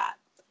like that.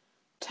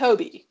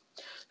 Toby,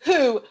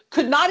 who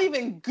could not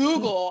even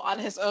Google on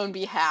his own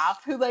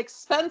behalf, who like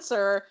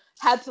Spencer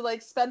had to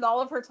like spend all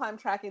of her time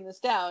tracking this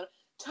down.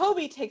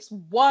 Toby takes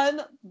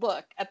one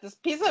look at this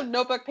piece of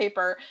notebook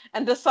paper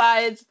and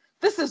decides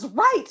this is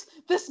right.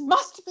 This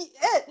must be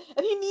it.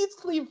 And he needs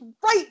to leave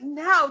right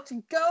now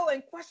to go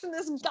and question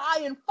this guy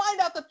and find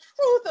out the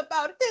truth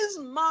about his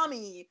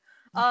mommy.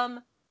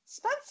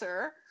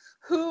 Spencer,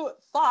 who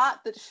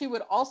thought that she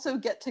would also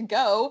get to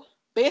go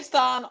based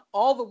on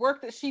all the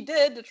work that she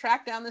did to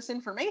track down this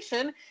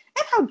information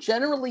and how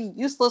generally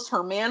useless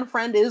her man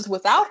friend is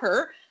without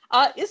her,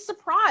 is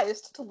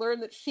surprised to learn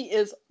that she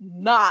is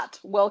not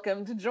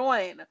welcome to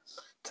join.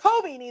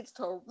 Toby needs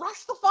to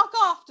rush the fuck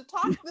off to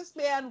talk to this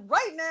man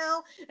right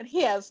now, and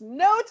he has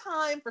no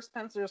time for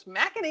Spencer's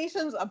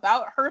machinations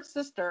about her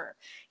sister.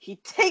 He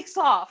takes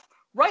off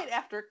right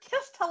after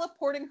Kiss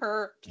teleporting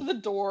her to the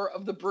door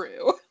of the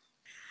brew.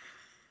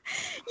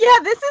 Yeah,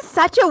 this is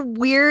such a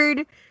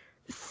weird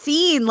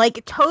scene.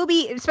 Like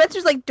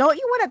Spencer's like, don't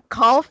you want to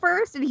call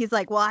first? And he's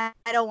like, well,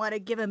 I don't want to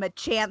give him a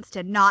chance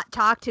to not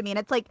talk to me. And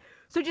it's like,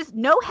 so just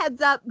no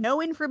heads up,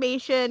 no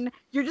information.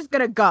 You're just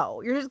going to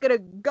go. You're just going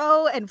to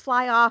go and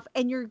fly off.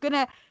 And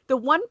the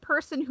one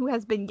person who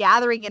has been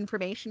gathering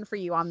information for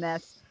you on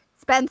this,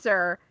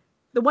 Spencer,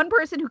 the one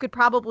person who could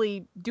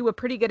probably do a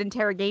pretty good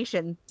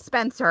interrogation,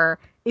 Spencer,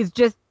 is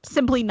just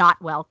simply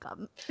not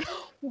welcome.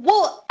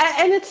 Well,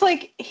 and it's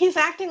like he's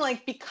acting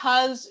like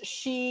because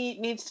she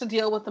needs to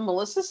deal with the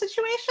Melissa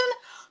situation,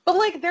 but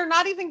like they're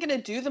not even going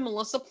to do the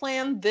Melissa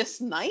plan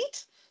this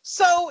night.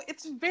 So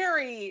it's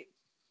very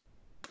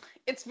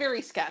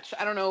sketch.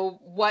 I don't know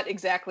what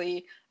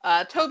exactly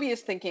Toby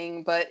is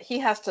thinking, but he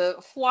has to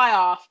fly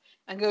off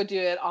and go do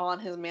it all on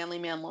his manly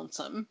man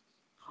lonesome.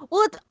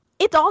 Well,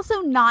 it's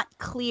also not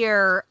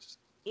clear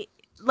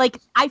like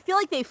I feel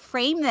like they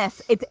frame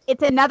this.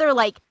 It's another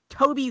like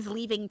Toby's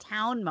leaving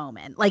town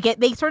moment. Like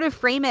they sort of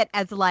frame it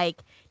as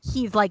like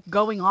he's like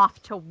going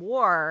off to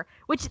war,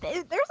 which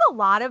there's a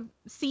lot of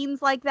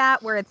scenes like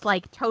that where it's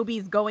like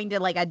Toby's going to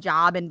like a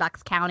job in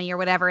Bucks County or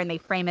whatever, and they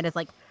frame it as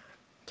like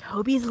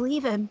Toby's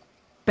leaving.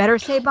 Better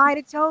say bye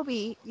to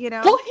Toby, you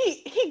know? Well,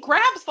 he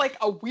grabs like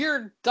a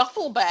weird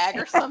duffel bag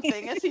or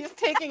something as he's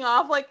taking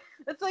off. Like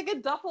it's like a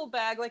duffel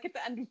bag, like at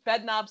the end of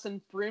Bedknobs and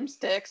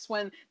Broomsticks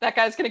when that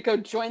guy's gonna go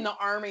join the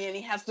army and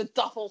he has the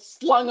duffel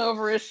slung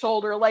over his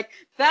shoulder. Like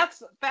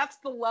that's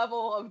the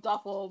level of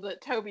duffel that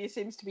Toby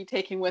seems to be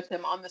taking with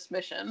him on this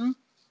mission.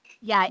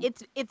 Yeah,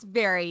 it's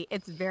very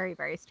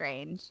very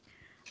strange.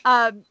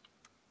 Do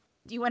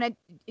you want to?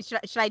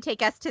 Should I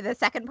take us to the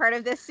second part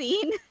of this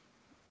scene?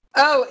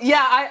 Oh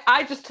yeah,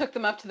 I just took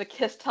them up to the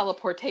kiss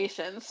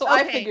teleportation, so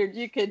Okay. I figured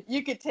you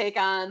could take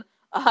on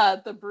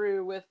the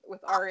brew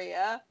with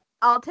Arya.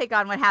 I'll take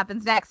on what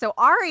happens next. So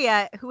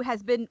Arya, who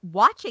has been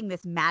watching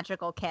this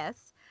magical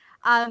kiss,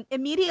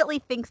 immediately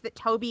thinks that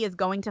Toby is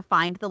going to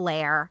find the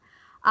lair.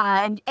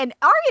 And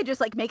Arya just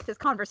like makes this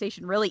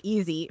conversation really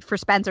easy for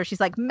Spencer. She's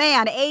like,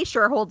 "Man, A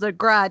sure holds a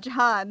grudge,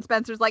 huh?" And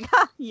Spencer's like,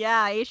 "Huh,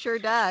 yeah, A sure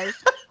does."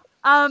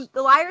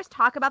 The liars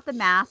talk about the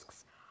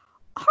masks.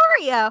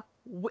 Arya,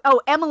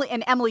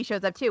 Emily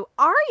shows up too.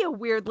 Arya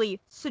weirdly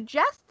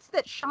suggests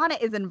that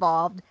Shauna is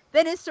involved,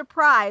 then is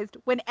surprised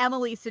when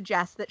Emily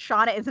suggests that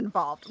Shauna is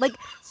involved. Like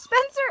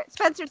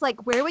Spencer's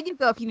like, "Where would you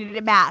go if you needed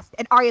a mask?"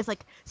 And Arya's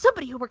like,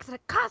 "Somebody who works at a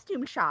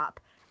costume shop."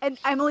 And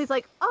Emily's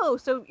like, "Oh,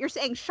 so you're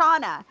saying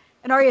Shauna?"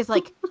 And Arya's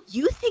like,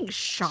 "You think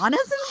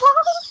Shauna's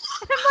involved?"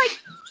 And I'm like,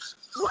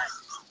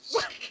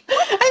 what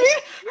I mean,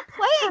 you're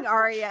playing,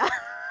 Arya?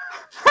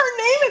 her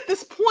name at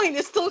this point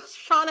is still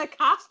Shauna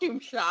Costume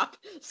Shop,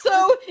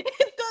 so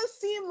it does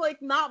seem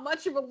like not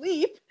much of a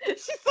leap.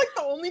 She's like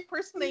the only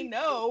person they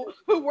know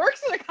who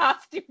works in a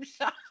costume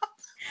shop.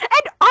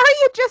 And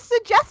Arya just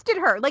suggested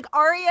her. Like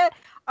Arya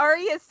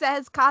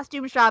says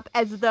costume shop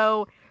as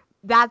though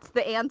that's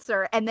the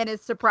answer, and then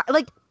is surprised.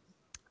 Like,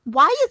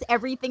 why is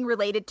everything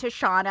related to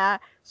Shauna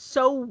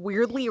so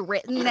weirdly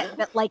written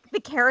that like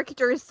the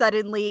characters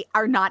suddenly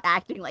are not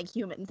acting like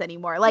humans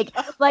anymore? Like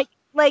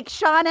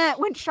Shauna,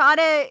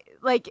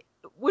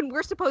 when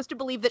we're supposed to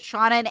believe that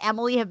Shauna and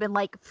Emily have been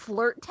like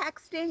flirt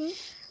texting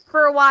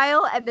for a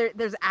while, and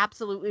there's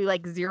absolutely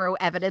like zero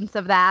evidence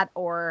of that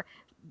or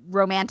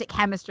romantic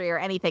chemistry or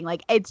anything.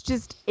 Like it's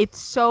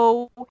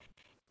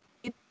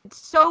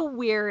so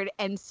weird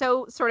and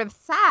so sort of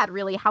sad,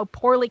 really, how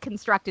poorly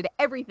constructed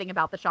everything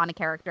about the Shauna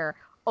character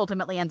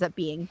ultimately ends up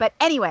being. But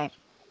anyway,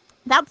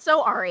 that's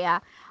so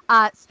Arya.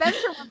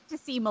 Spencer wants to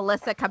see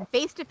Melissa come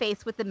face to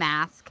face with the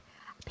mask.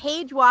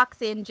 Paige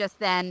walks in just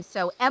then,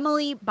 so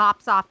Emily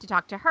bops off to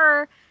talk to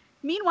her.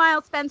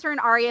 Meanwhile, Spencer and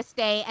Arya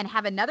stay and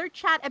have another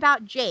chat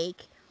about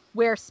Jake,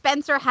 where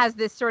Spencer has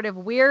this sort of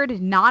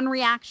weird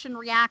non-reaction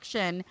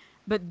reaction,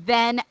 but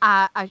then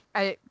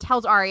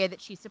tells Arya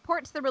that she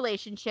supports the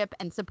relationship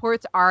and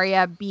supports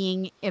Arya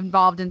being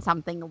involved in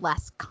something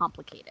less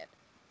complicated.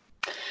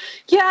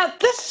 Yeah,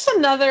 this is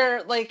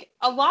another, like,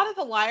 a lot of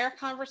the liar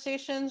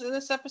conversations in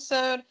this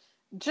episode,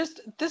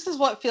 this is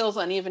what feels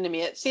uneven to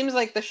me. It seems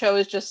like the show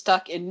is just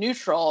stuck in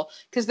neutral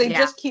because they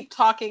just keep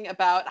talking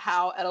about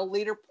how at a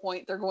later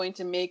point they're going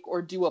to make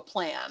or do a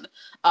plan.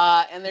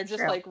 And they're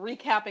just like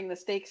recapping the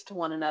stakes to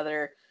one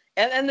another.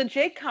 And the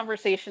Jake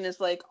conversation is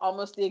like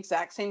almost the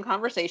exact same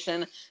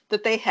conversation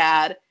that they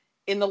had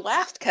in the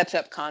last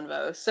catch-up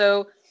convo.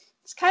 So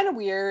it's kind of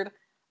weird.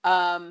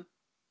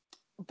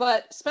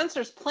 But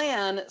Spencer's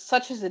plan,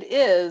 such as it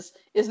is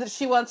that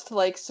she wants to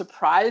like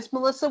surprise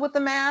Melissa with the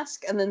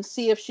mask and then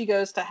see if she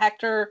goes to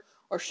Hector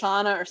or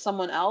Shauna or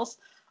someone else.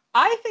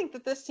 I think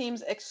that this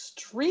seems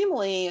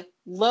extremely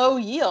low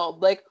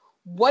yield. Like,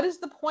 what is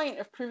the point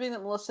of proving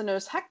that Melissa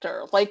knows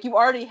Hector? Like, you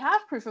already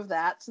have proof of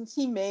that since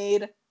he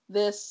made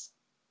this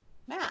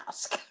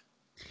mask,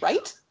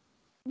 right?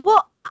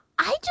 Well,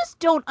 I just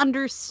don't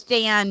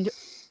understand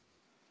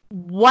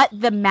what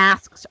the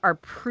masks are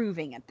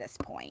proving at this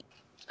point.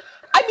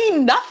 I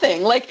mean,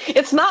 nothing. Like,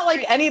 it's not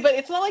like anybody,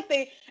 it's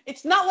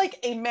not like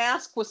a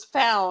mask was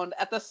found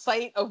at the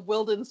site of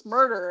Wilden's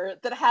murder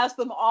that has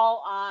them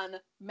all on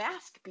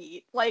mask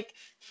beat. Like,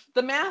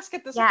 the mask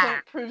at this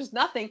point proves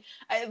nothing.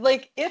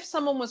 Like, if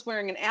someone was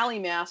wearing an Allie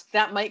mask,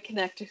 that might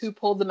connect to who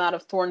pulled them out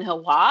of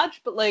Thornhill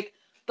Lodge. But, like,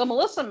 the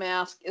Melissa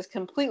mask is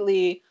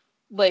completely,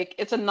 like,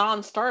 it's a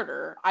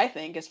non-starter, I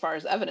think, as far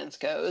as evidence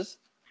goes.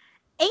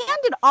 And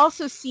it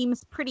also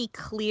seems pretty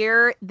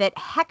clear that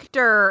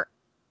Hector's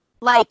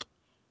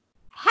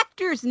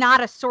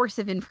not a source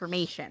of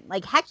information.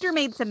 Like, Hector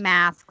made some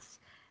masks,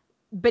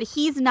 but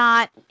he's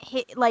not,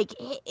 like,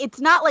 it's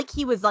not like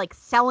he was, like,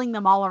 selling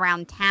them all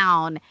around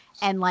town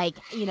and, like,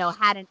 you know,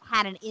 had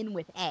an in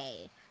with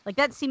A. Like,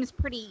 that seems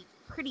pretty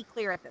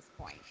clear at this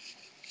point.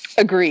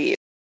 Agreed.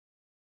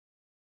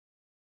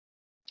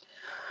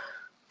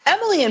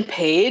 Emily and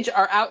Paige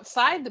are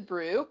outside the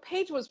brew.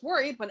 Paige was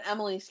worried when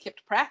Emily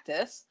skipped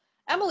practice.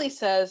 Emily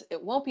says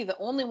it won't be the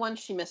only one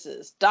she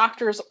misses.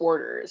 Doctor's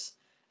orders.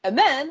 And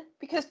then,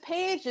 because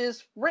Paige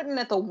is written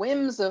at the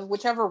whims of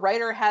whichever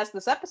writer has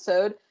this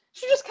episode,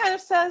 she just kind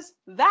of says,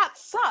 "That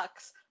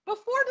sucks."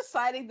 Before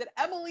deciding that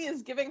Emily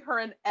is giving her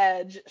an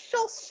edge,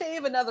 she'll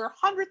shave another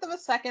 100th of a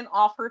second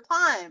off her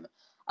time.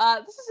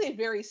 This is a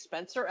very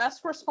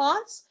Spencer-esque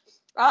response.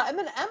 And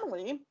then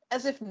Emily,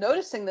 as if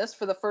noticing this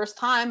for the first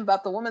time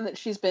about the woman that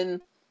she's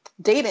been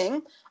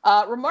dating,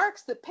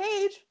 remarks that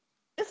Paige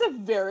is a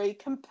very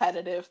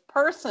competitive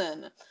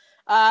person.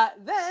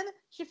 Then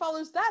she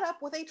follows that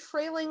up with a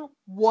trailing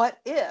 "what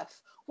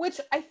if," which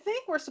I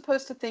think we're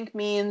supposed to think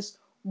means,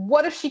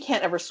 what if she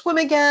can't ever swim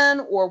again?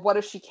 Or what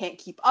if she can't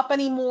keep up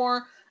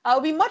anymore? It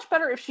would be much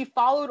better if she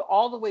followed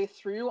all the way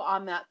through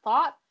on that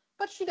thought,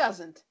 but she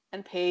doesn't,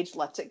 and Paige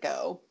lets it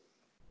go.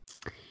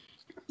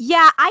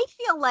 Yeah, I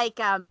feel like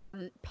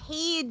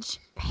Paige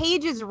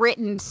is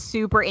written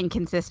super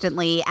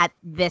inconsistently at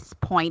this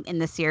point in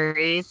the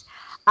series.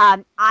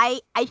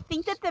 I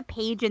think that the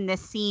Paige in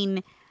this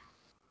scene,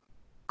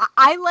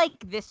 I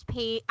like this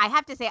Paige. I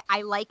have to say,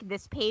 I like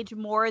this Paige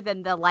more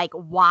than the like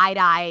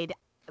wide-eyed,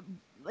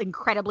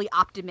 incredibly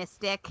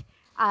optimistic,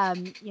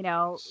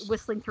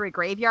 whistling through a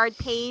graveyard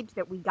Paige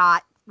that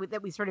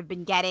we sort of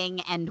been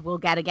getting and will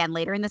get again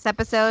later in this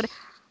episode.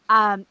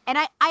 And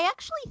I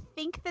actually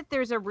think that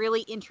there's a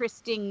really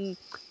interesting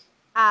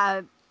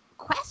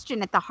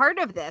question at the heart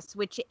of this,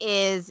 which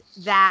is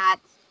that,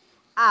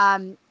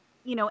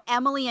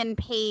 Emily and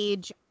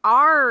Paige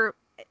are,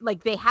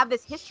 like, they have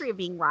this history of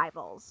being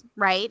rivals,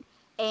 right?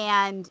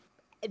 And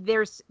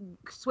there's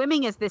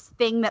swimming is this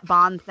thing that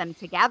bonds them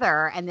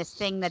together, and this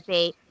thing that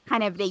they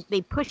kind of,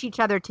 they push each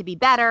other to be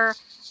better,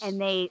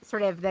 and they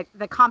sort of,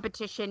 the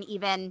competition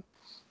even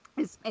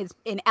is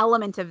an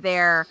element of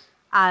their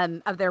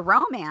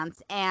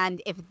romance.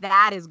 And if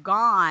that is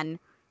gone,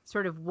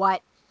 sort of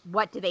what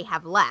do they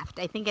have left?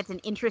 I think it's an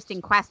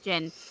interesting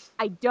question.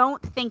 I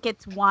don't think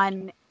it's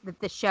one that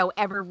the show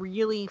ever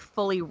really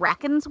fully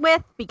reckons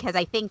with, because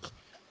I think,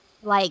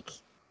 like,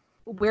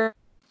 where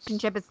the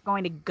relationship is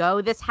going to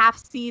go this half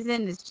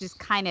season is just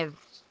kind of,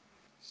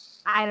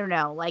 I don't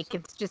know, like,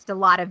 it's just a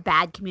lot of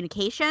bad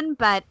communication.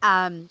 But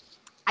I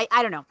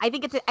don't know. I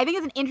think it's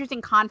an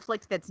interesting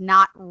conflict that's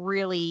not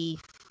really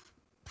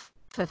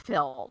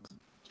fulfilled.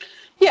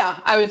 Yeah,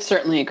 I would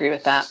certainly agree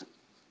with that.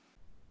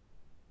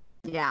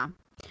 Yeah.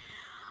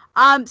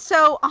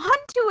 So on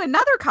to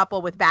another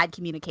couple with bad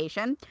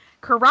communication.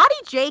 Karate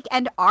Jake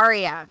and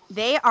Aria.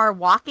 They are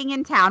walking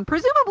in town,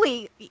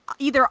 presumably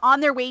either on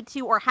their way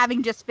to or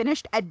having just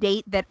finished a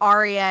date that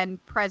Aria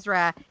and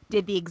Prezra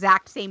did the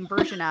exact same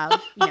version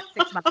of,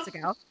 6 months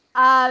ago.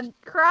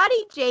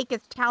 Karate Jake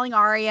is telling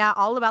Aria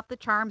all about the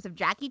charms of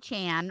Jackie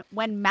Chan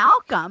when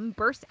Malcolm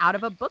bursts out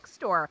of a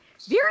bookstore,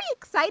 very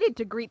excited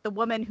to greet the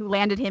woman who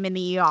landed him in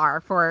the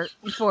ER for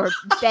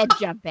bed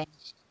jumping.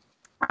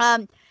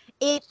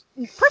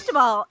 First of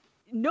all,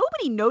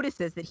 nobody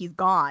notices that he's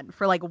gone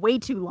for like way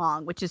too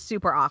long, which is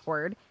super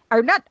awkward.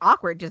 Or not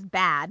awkward, just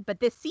bad.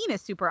 But this scene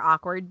is super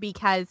awkward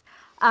because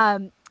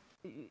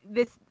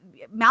this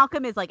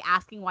Malcolm is like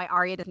asking why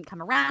Aria doesn't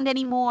come around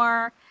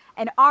anymore.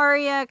 And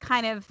Aria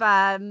kind of,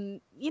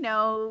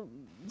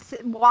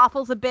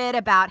 waffles a bit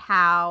about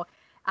how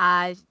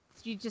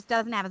she just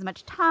doesn't have as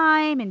much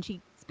time and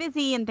she's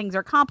busy and things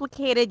are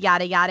complicated,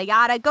 yada, yada,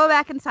 yada. Go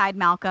back inside,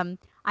 Malcolm.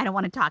 I don't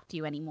want to talk to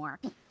you anymore.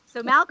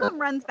 So Malcolm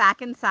runs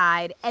back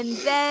inside, and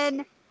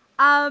then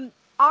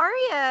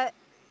Aria,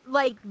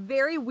 like,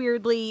 very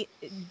weirdly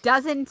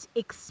doesn't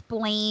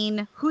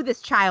explain who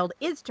this child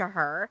is to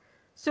her.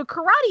 So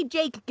Karate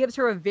Jake gives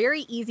her a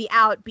very easy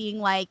out, being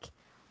like,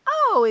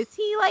 "Oh, is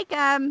he like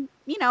friend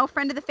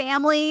of the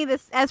family,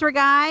 this Ezra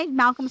guy,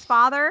 Malcolm's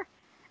father?"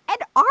 And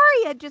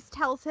Aria just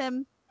tells him,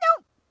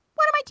 "No,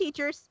 one of my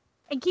teachers,"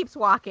 and keeps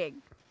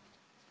walking.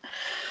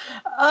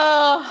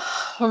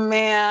 Oh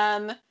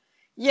man.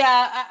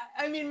 Yeah,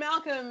 I mean,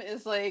 Malcolm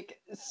is like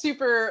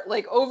super,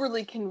 like,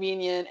 overly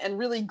convenient and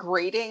really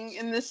grating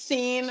in this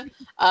scene.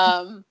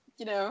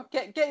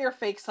 Get your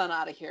fake son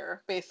out of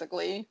here,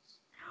 basically.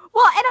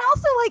 Well, and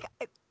also, like,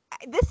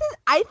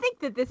 I think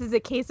that this is a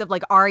case of,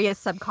 like, Aria's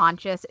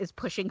subconscious is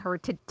pushing her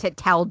to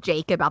tell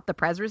Jake about the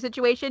Prezra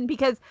situation,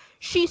 because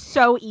she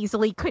so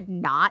easily could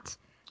not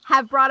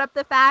have brought up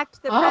the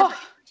fact that Prezra is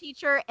her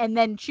teacher, and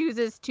then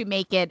chooses to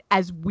make it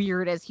as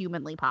weird as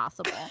humanly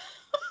possible.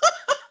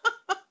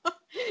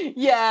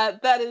 Yeah,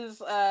 that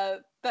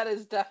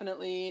is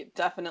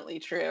definitely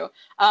true.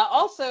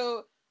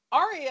 Also,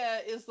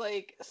 Aria is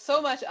like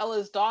so much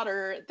Ella's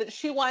daughter that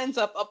she winds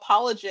up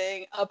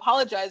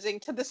apologizing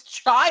to this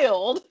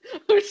child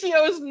who she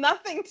owes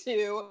nothing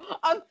to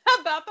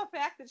about the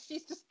fact that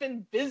she's just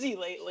been busy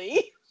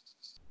lately.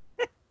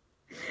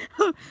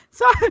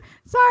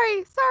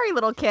 Sorry,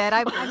 little kid.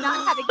 I'm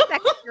not having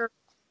sex with your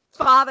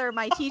father,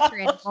 my teacher,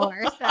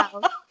 anymore.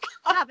 So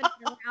I haven't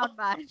been around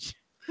much.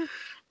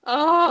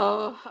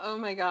 Oh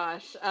my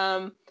gosh.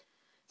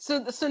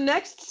 So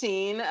next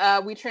scene,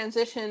 we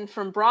transition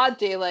from broad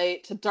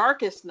daylight to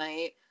darkest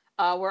night.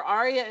 where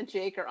Arya and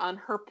Jake are on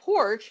her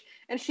porch,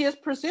 and she has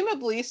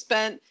presumably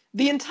spent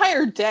the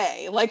entire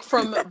day, like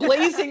from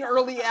blazing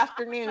early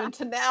afternoon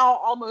to now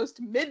almost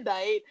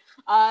midnight,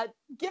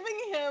 giving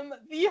him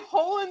the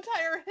whole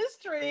entire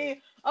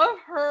history of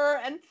her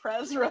and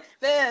Prezra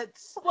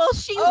Fitz. Well,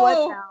 she would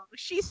know.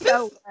 She's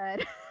so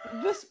good.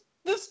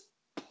 This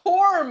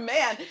poor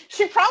man.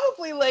 She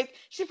probably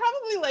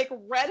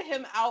read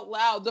him out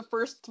loud the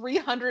first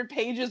 300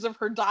 pages of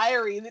her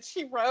diary that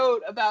she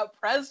wrote about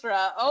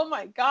Prezra. Oh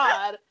my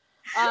God.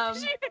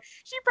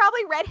 She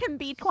probably read him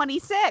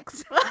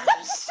B26.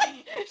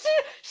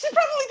 she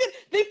probably did.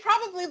 They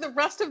probably, the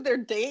rest of their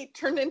date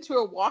turned into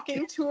a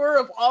walking tour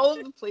of all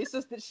of the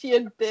places that she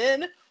had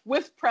been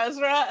with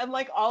Prezra and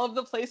like all of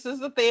the places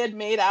that they had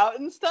made out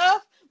and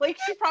stuff. Like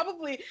she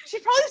probably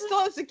still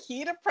has a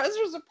key to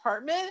Prezra's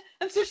apartment,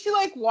 and so she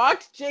like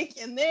walked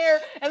Jake in there,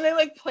 and they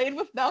like played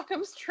with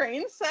Malcolm's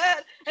train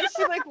set, and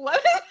she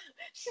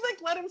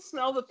let him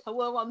smell the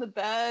pillow on the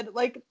bed.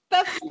 Like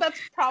that's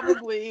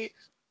probably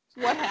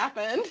what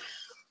happened.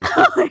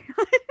 Oh my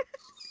God.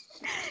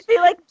 They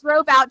like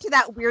drove out to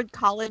that weird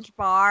college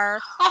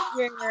bar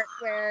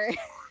where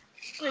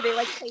they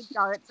like played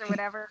darts or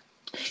whatever.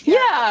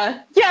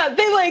 Yeah,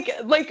 they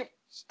like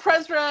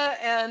Prezra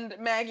and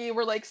Maggie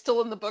were like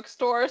still in the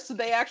bookstore, so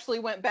they actually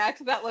went back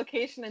to that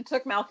location and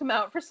took Malcolm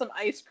out for some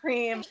ice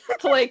cream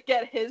to like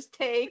get his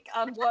take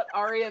on what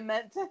Arya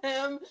meant to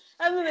him,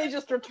 and then they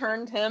just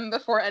returned him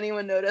before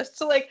anyone noticed.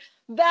 So like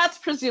that's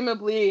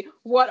presumably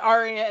what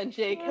Arya and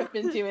Jake have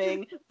been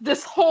doing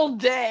this whole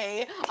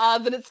day,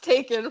 that it's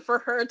taken for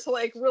her to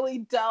like really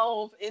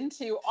delve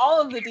into all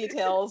of the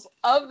details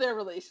of their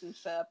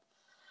relationship.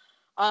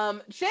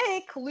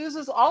 Jake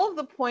loses all of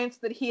the points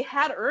that he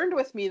had earned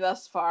with me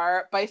thus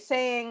far by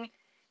saying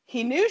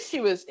he knew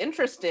she was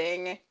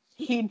interesting.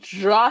 He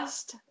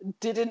just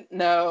didn't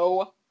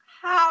know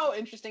how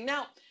interesting.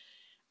 Now,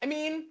 I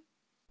mean,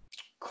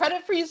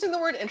 credit for using the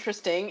word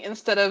interesting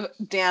instead of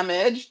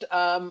damaged,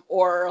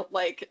 or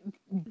like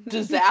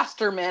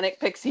disaster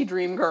manic pixie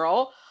dream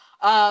girl.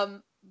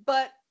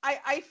 But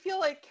I feel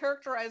like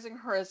characterizing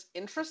her as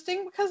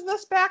interesting because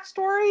this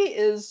backstory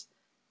is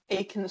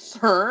a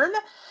concern.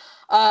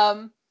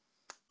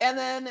 And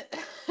then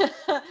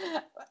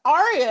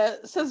Arya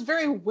says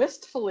very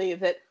wistfully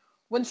that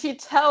when she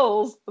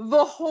tells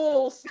the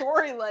whole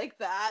story like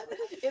that,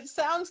 it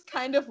sounds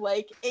kind of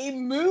like a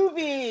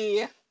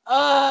movie.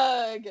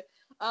 Ugh.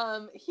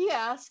 He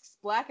asks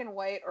black and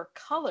white or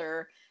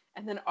color,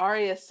 and then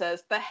Arya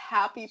says the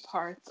happy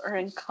parts are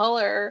in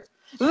color.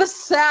 The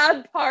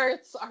sad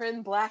parts are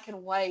in black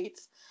and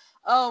white.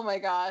 Oh my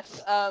gosh.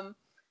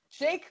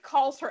 Jake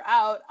calls her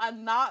out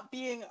on not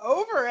being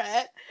over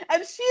it,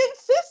 and she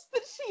insists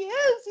that she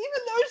is,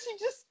 even though she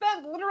just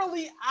spent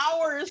literally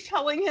hours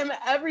telling him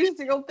every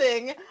single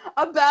thing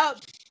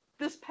about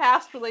this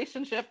past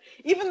relationship,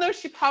 even though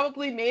she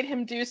probably made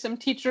him do some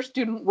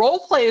teacher-student role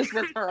plays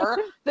with her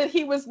that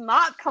he was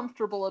not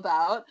comfortable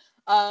about.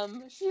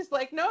 She's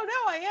like, no,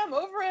 I am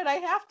over it. I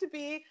have to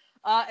be.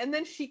 And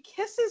then she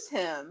kisses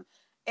him.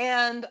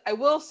 And I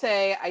will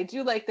say, I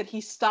do like that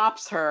he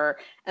stops her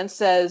and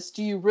says,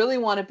 do you really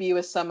want to be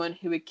with someone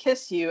who would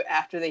kiss you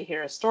after they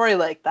hear a story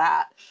like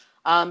that?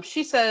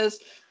 She says,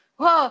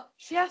 well,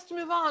 she has to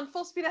move on,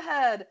 full speed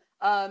ahead.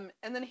 And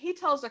then he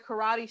tells a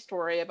karate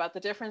story about the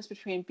difference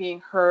between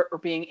being hurt or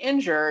being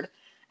injured.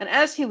 And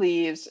as he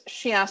leaves,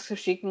 she asks if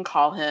she can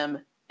call him,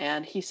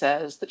 and he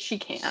says that she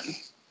can.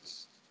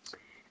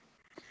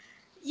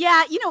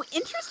 Yeah,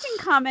 interesting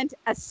comment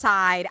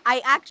aside,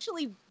 I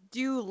actually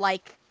do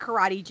like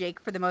Karate Jake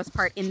for the most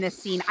part in this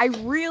scene. I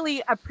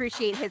really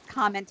appreciate his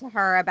comment to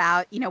her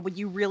about, would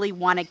you really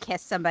want to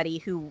kiss somebody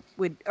who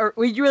would, or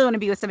would you really want to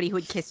be with somebody who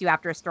would kiss you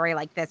after a story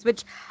like this,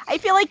 which I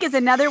feel like is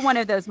another one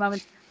of those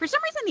moments. For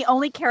some reason, the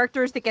only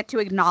characters that get to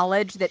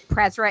acknowledge that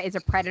Prezra is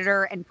a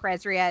predator and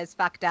Prezria is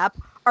fucked up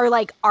are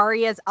like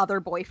Arya's other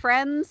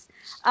boyfriends.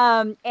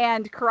 And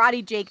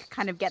Karate Jake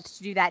kind of gets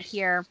to do that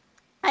here.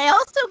 I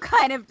also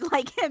kind of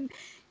like him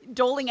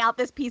doling out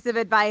this piece of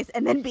advice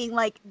and then being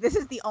like, this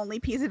is the only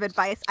piece of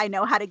advice I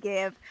know how to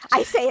give.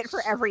 I say it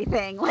for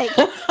everything. Like,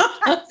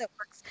 sometimes it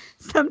works,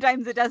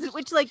 sometimes it doesn't,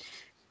 which like,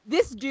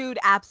 this dude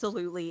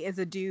absolutely is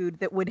a dude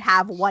that would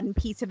have one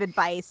piece of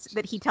advice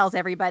that he tells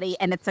everybody,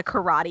 and it's a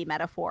karate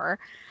metaphor.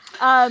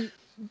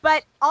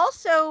 But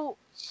also,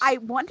 I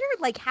wonder,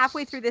 like,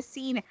 halfway through this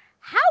scene,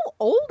 how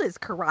old is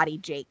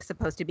Karate Jake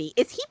supposed to be?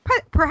 Is he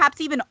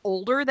perhaps even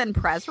older than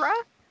Prezra?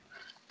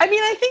 I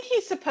mean, I think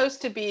he's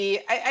supposed to be,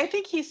 I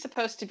think he's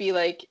supposed to be,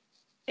 like,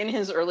 in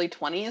his early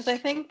 20s, I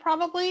think,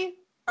 probably.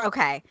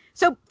 Okay.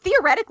 So,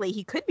 theoretically,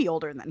 he could be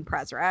older than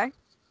Prezra.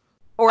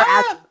 Or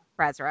as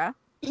Prezra.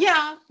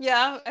 Yeah,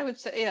 I would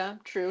say, yeah,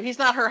 true. He's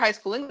not her high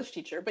school English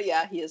teacher, but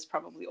yeah, he is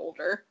probably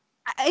older.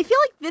 I feel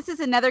like this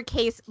is another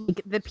case,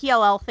 like the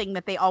PLL thing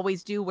that they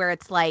always do, where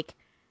it's like,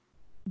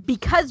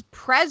 because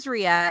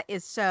Prezria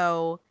is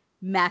so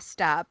messed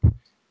up,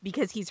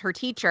 because he's her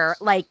teacher,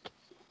 like,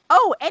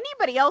 oh,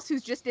 anybody else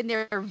who's just in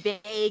their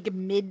vague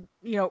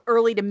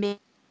early to mid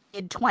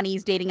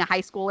mid-20s dating a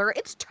high schooler.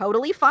 It's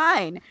totally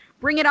fine.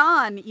 Bring it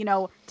on,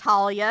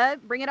 Talia.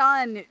 Bring it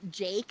on,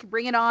 Jake.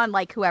 Bring it on,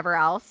 like, whoever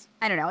else.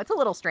 I don't know. It's a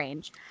little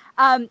strange.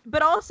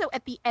 But also,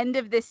 at the end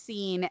of this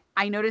scene,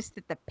 I noticed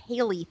that the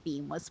Paley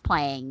theme was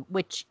playing,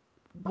 which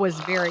was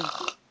very...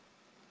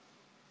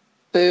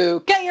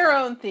 Boo. Get your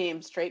own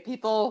theme, straight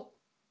people.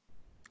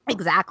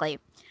 Exactly.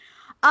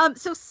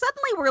 So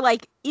suddenly we're,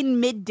 like, in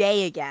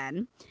midday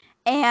again.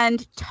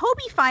 And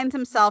Toby finds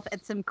himself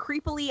at some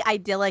creepily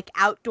idyllic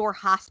outdoor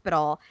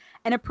hospital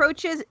and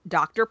approaches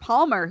Dr.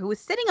 Palmer, who is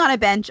sitting on a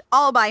bench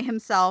all by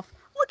himself,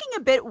 looking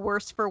a bit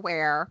worse for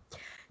wear.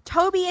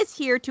 Toby is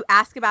here to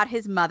ask about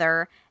his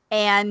mother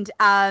and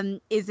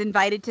is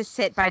invited to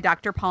sit by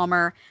Dr.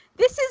 Palmer.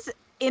 This is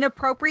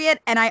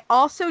inappropriate, and I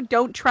also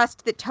don't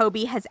trust that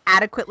Toby has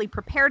adequately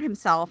prepared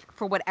himself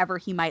for whatever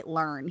he might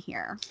learn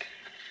here.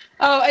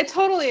 Oh, I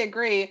totally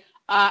agree.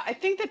 I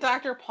think that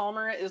Dr.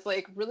 Palmer is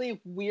like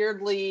really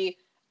weirdly,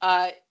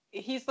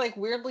 he's like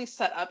weirdly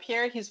set up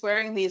here. He's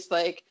wearing these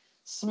like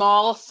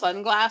small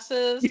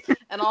sunglasses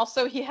and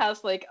also he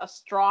has like a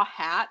straw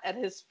hat at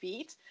his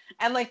feet.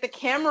 And like the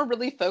camera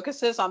really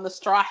focuses on the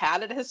straw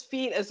hat at his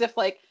feet as if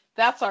like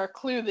that's our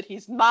clue that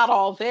he's not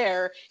all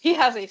there. He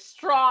has a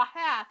straw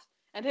hat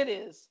and it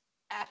is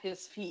at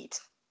his feet.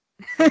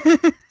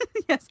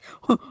 Yes.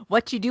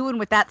 What you doing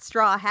with that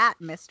straw hat,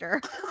 mister?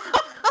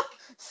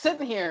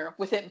 Sitting here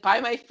with it by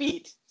my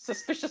feet,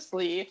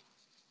 suspiciously.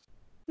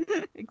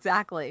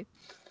 Exactly.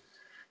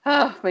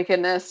 Oh, my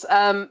goodness.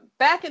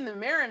 Back in the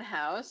Marin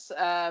house,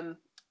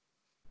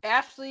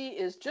 Ashley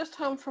is just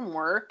home from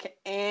work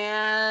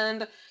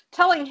and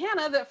telling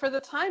Hannah that for the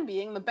time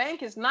being, the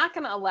bank is not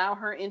going to allow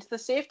her into the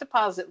safe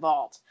deposit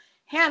vault.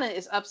 Hannah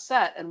is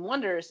upset and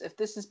wonders if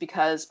this is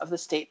because of the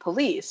state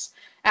police.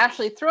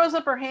 Ashley throws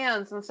up her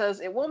hands and says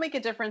it won't make a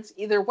difference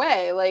either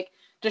way. Like,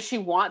 does she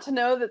want to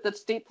know that the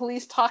state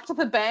police talk to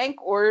the bank,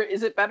 or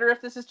is it better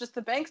if this is just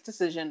the bank's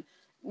decision?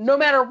 No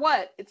matter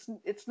what,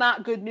 it's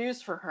not good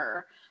news for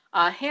her.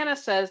 Hannah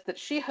says that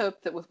she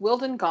hoped that with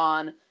Wilden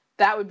gone,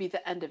 that would be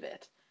the end of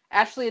it.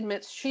 Ashley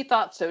admits she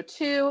thought so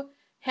too.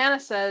 Hannah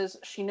says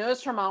she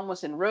knows her mom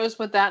was in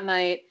Rosewood that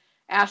night.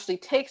 Ashley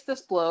takes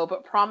this blow,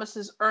 but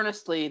promises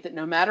earnestly that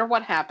no matter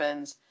what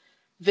happens,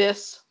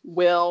 this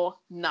will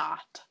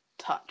not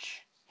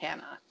touch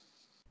Hannah.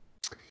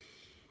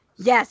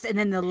 Yes, and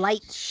then the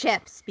light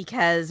shifts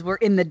because we're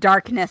in the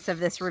darkness of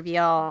this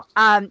reveal.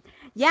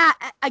 Yeah,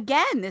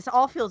 again, this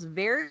all feels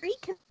very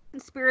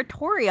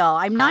conspiratorial.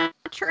 I'm not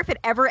sure if it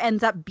ever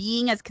ends up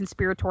being as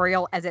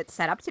conspiratorial as it's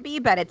set up to be,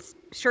 but it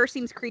sure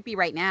seems creepy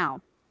right now.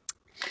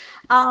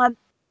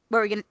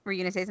 Were you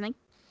gonna say something?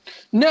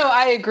 No,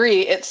 I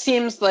agree. It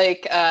seems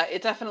like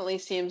it definitely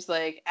seems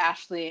like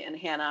Ashley and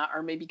Hannah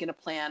are maybe going to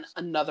plan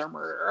another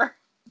murder.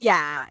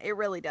 Yeah, it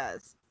really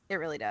does. It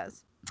really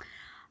does.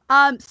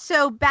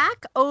 So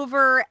back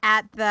over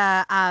at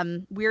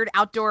the weird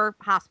outdoor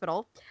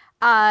hospital,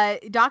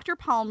 Dr.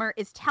 Palmer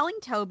is telling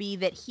Toby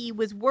that he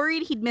was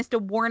worried he'd missed a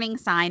warning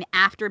sign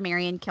after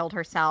Marion killed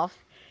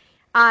herself.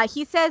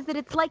 He says that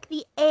it's like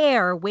the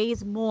air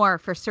weighs more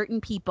for certain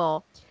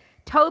people.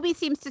 Toby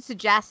seems to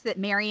suggest that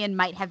Marion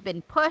might have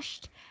been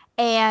pushed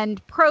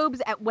and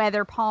probes at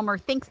whether Palmer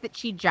thinks that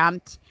she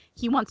jumped.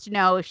 He wants to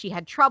know if she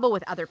had trouble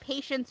with other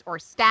patients or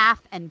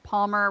staff, and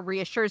Palmer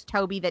reassures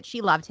Toby that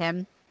she loved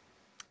him.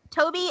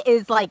 Toby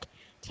is like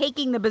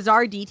taking the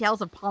bizarre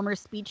details of Palmer's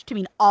speech to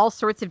mean all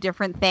sorts of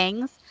different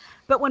things.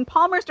 But when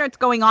Palmer starts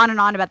going on and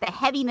on about the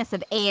heaviness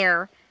of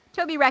air,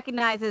 Toby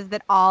recognizes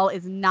that all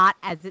is not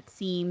as it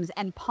seems,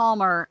 and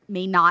Palmer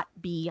may not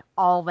be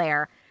all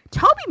there.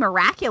 Toby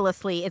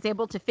miraculously is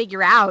able to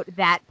figure out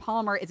that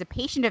Palmer is a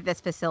patient of this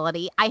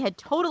facility. I had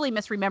totally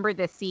misremembered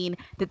this scene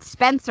that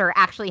Spencer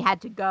actually had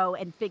to go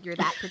and figure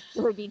that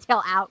particular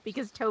detail out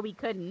because Toby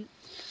couldn't.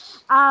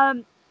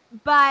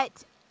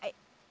 But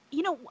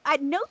a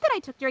note that I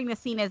took during this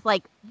scene is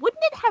like,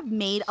 wouldn't it have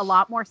made a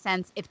lot more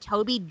sense if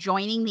Toby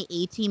joining the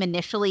A-Team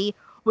initially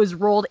was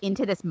rolled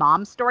into this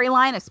mom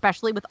storyline,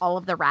 especially with all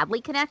of the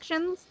Radley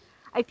connections?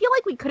 I feel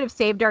like we could have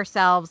saved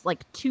ourselves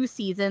like 2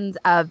 seasons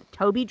of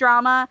Toby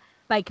drama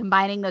by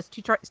combining those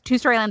two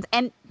storylines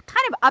and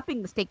kind of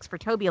upping the stakes for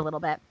Toby a little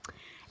bit.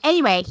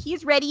 Anyway,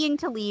 he's readying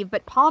to leave,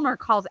 but Palmer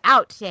calls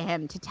out to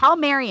him to tell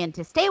Marion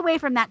to stay away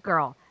from that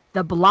girl,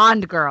 the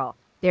blonde girl.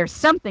 There's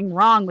something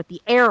wrong with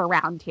the air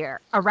around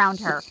her.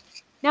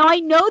 Now,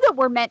 I know that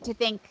we're meant to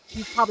think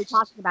he's probably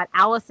talking about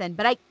Allison,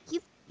 but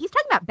he's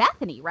talking about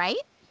Bethany, right?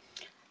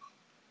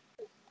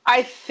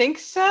 I think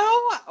so,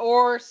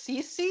 or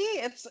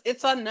Cece.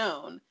 It's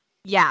unknown.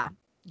 Yeah.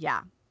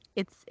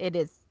 It's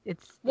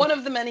one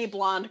of the many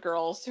blonde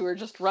girls who are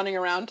just running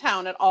around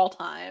town at all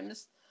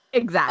times.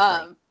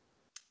 Exactly.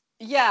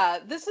 Yeah,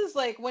 this is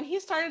like when he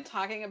started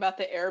talking about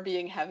the air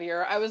being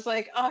heavier, I was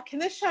like, oh, can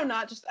this show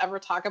not just ever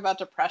talk about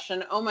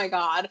depression? Oh my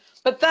God.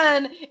 But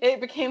then it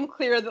became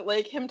clear that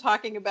like him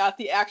talking about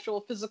the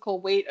actual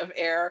physical weight of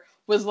air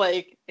was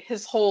like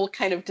his whole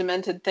kind of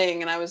demented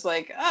thing. And I was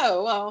like,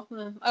 oh,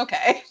 well,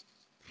 okay.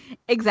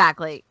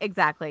 Exactly.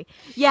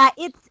 Yeah,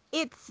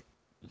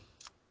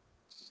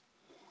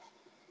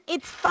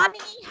 it's funny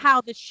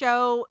how the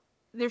show,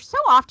 there's so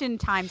often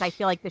times I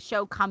feel like the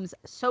show comes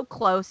so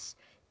close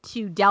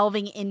to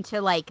delving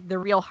into like the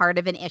real heart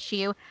of an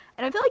issue.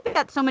 And I feel like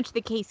that's so much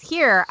the case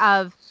here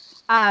of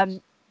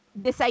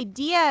this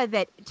idea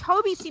that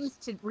Toby seems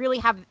to really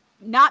have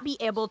not be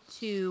able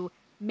to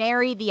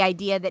marry the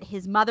idea that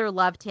his mother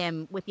loved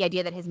him with the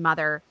idea that his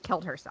mother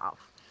killed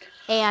herself.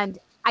 And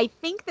I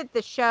think that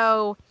the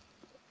show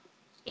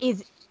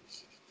is,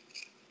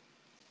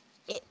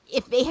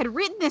 if they had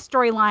written this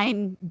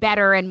storyline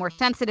better and more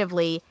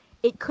sensitively,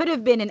 it could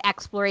have been an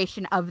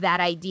exploration of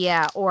that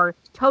idea, or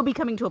Toby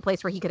coming to a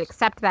place where he could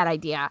accept that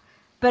idea.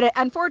 But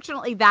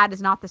unfortunately, that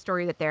is not the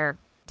story that they're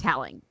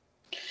telling.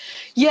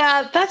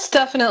 Yeah, that's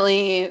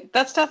definitely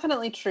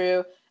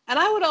true. And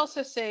I would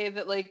also say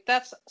that like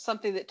that's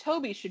something that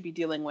Toby should be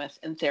dealing with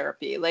in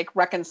therapy, like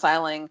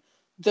reconciling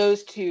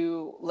those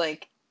two,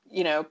 like,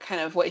 you know, kind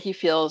of what he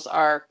feels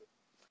are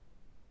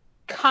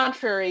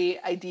contrary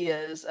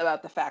ideas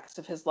about the facts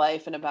of his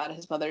life and about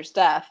his mother's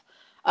death.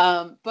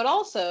 But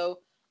also,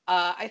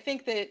 I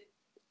think that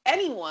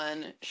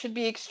anyone should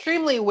be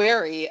extremely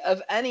wary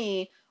of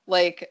any,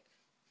 like,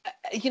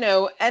 you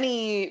know,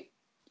 any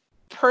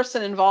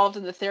person involved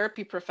in the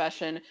therapy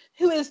profession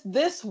who is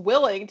this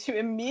willing to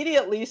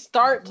immediately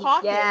start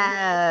talking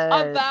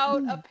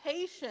about a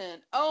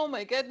patient. Oh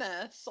my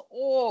goodness.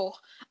 Oh,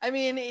 I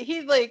mean,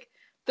 he like,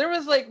 there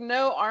was like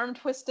no arm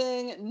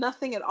twisting,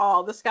 nothing at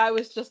all. This guy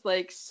was just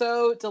like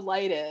so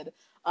delighted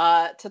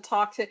to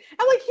talk to.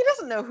 And like, he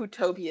doesn't know who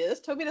Toby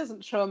is. Toby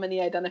doesn't show him any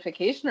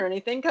identification or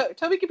anything.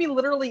 Toby could be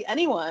literally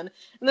anyone.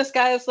 And this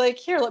guy is like,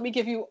 here, let me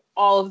give you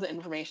all of the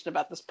information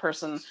about this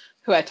person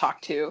who I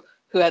talked to,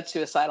 who had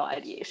suicidal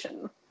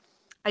ideation.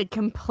 I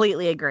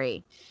completely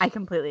agree.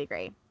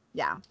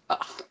 Yeah.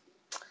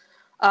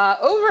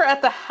 Over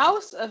at the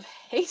House of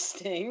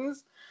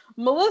Hastings,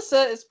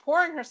 Melissa is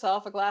pouring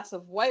herself a glass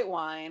of white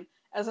wine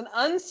as an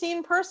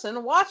unseen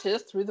person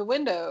watches through the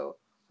window.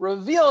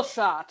 Reveal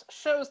shot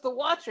shows the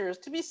watchers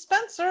to be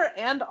Spencer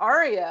and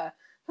Arya,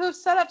 who have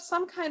set up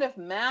some kind of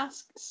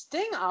mask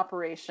sting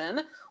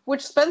operation,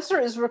 which Spencer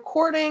is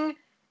recording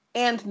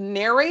and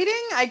narrating,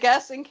 I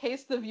guess, in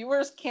case the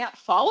viewers can't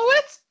follow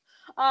it.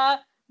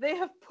 They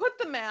have put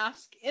the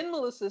mask in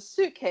Melissa's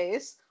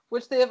suitcase,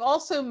 which they have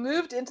also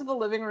moved into the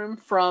living room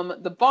from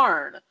the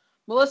barn.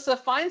 Melissa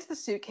finds the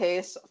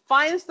suitcase,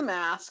 finds the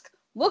mask,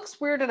 looks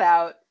weirded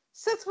out,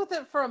 sits with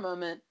it for a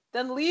moment,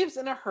 then leaves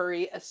in a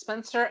hurry as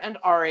Spencer and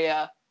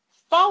Arya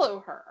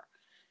follow her.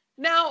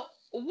 Now,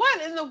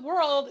 what in the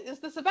world is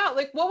this about?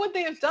 Like, what would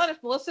they have done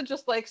if Melissa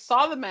just, like,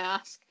 saw the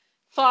mask,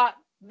 thought,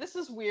 this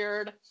is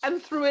weird,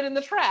 and threw it in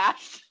the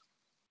trash?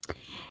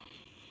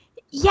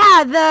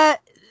 Yeah,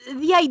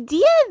 the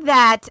idea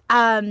that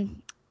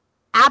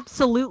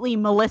absolutely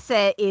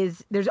Melissa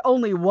there's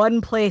only one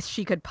place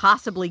she could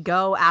possibly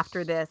go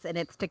after this, and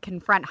it's to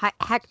confront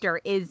Hector,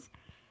 is,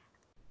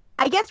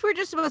 I guess we're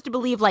just supposed to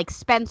believe like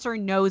Spencer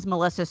knows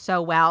Melissa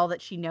so well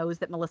that she knows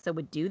that Melissa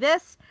would do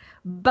this.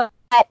 But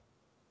I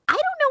don't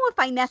know if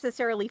I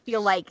necessarily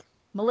feel like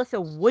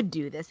Melissa would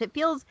do this. It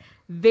feels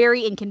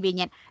very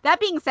inconvenient. That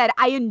being said,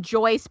 I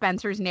enjoy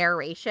Spencer's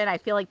narration. I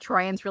feel like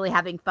Troian's really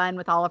having fun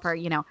with all of her,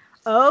 you know,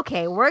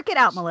 okay, work it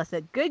out,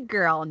 Melissa. Good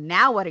girl.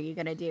 Now what are you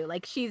gonna do?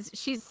 Like she's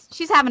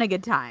having a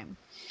good time.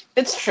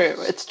 It's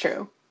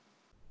true.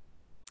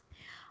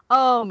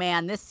 Oh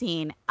man, this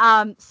scene.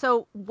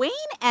 So Wayne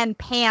and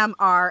Pam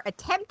are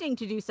attempting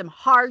to do some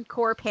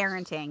hardcore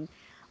parenting,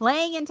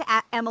 laying into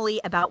Emily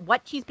about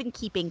what she's been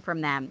keeping from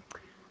them.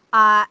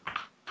 Have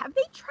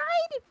they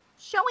tried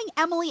showing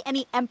Emily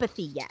any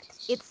empathy yet?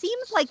 It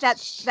seems like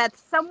that's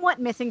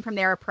somewhat missing from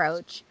their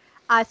approach,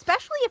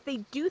 especially if they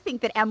do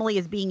think that Emily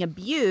is being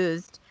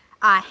abused.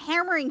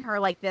 Hammering her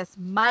like this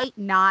might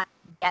not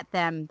get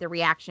them the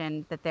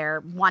reaction that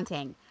they're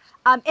wanting.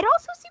 It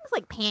also seems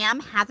like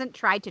Pam hasn't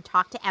tried to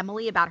talk to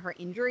Emily about her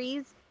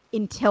injuries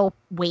until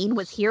Wayne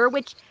was here,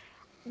 which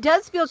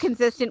does feel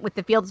consistent with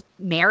the Fields'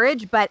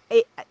 marriage, but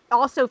it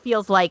also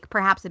feels like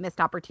perhaps a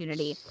missed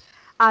opportunity.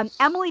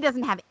 Emily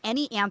doesn't have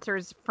any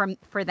answers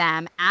for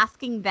them,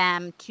 asking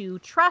them to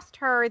trust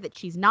her, that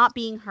she's not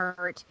being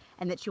hurt,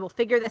 and that she will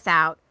figure this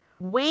out.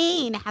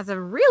 Wayne has a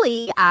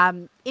really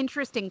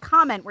interesting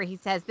comment where he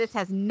says, this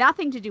has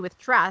nothing to do with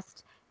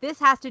trust. This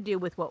has to do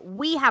with what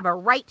we have a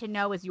right to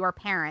know as your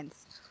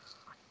parents.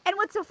 And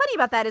what's so funny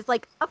about that is,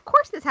 like, of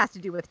course this has to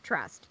do with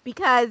trust,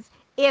 because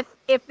if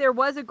there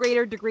was a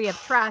greater degree of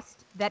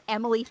trust that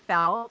Emily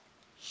felt,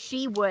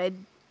 she would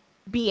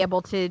be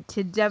able to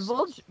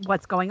divulge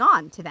what's going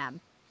on to them.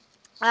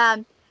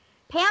 Pam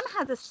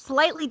has a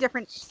slightly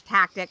different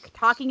tactic,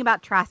 talking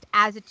about trust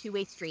as a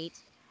two-way street.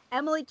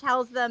 Emily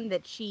tells them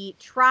that she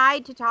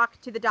tried to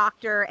talk to the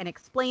doctor and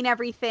explain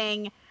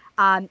everything.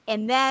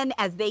 And then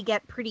as they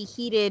get pretty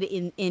heated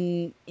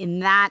in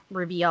that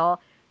reveal,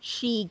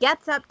 she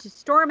gets up to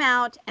storm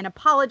out and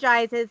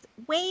apologizes.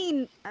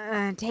 Wayne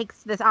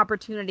takes this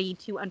opportunity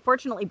to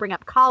unfortunately bring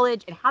up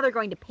college and how they're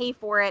going to pay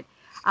for it,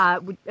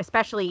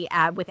 especially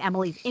with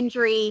Emily's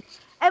injury.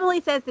 Emily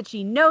says that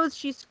she knows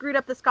she screwed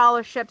up the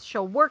scholarships.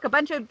 She'll work a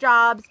bunch of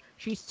jobs.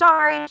 She's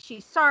sorry.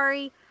 She's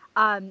sorry.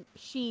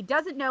 She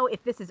doesn't know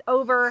if this is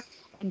over,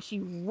 and she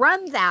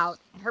runs out,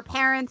 and her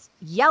parents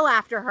yell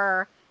after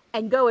her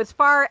and go as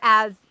far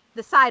as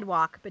the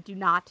sidewalk, but do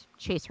not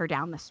chase her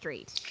down the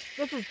street.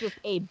 This is just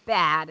a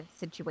bad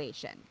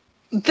situation.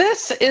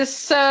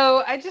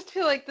 I just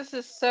feel like this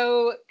is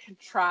so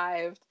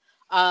contrived.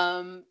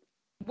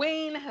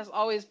 Wayne has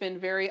always been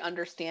very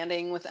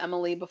understanding with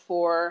Emily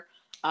before,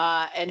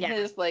 and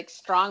his like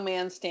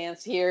strongman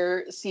stance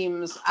here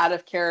seems out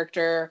of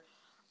character.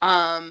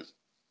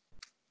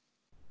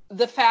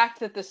 The fact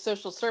that the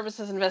social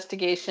services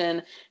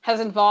investigation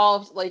has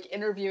involved like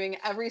interviewing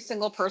every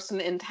single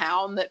person in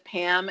town that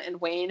Pam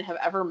and Wayne have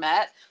ever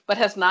met, but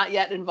has not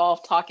yet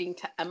involved talking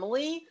to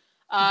Emily.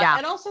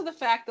 And also the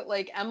fact that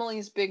like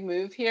Emily's big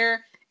move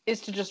here is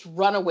to just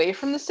run away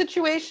from the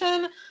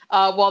situation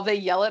while they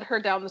yell at her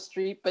down the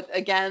street. But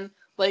again,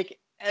 like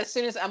as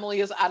soon as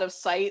Emily is out of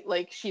sight,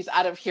 like she's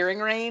out of hearing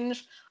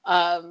range.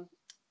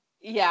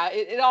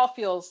 It all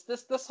feels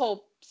this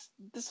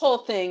whole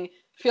thing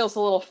feels a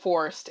little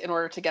forced in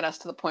order to get us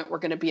to the point we're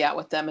going to be at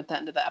with them at the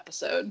end of the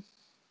episode.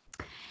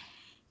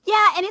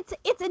 Yeah, and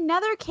it's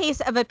another case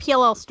of a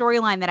PLL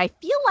storyline that I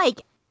feel like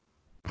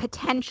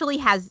potentially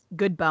has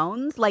good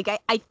bones. Like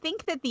I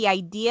think that the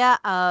idea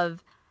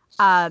of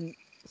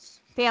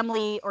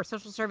family or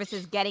social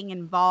services getting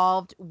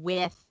involved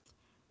with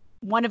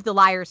one of the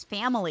liars'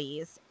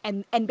 families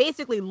and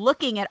basically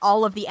looking at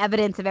all of the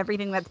evidence of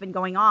everything that's been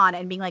going on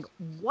and being like,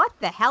 what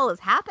the hell is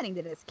happening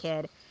to this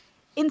kid?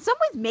 In some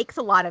ways makes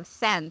a lot of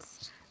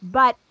sense.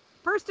 But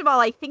first of all,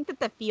 I think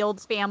that the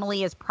Fields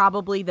family is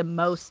probably the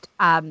most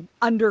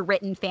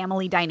underwritten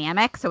family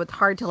dynamic. So it's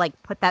hard to like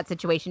put that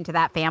situation to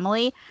that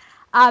family.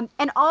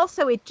 And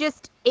also it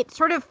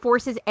sort of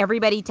forces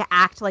everybody to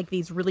act like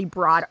these really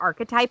broad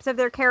archetypes of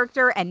their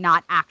character and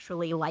not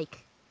actually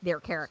like their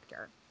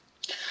character.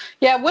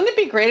 Yeah, wouldn't it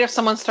be great if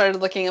someone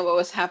started looking at what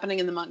was happening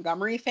in the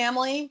Montgomery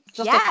family?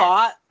 Just a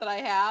thought that I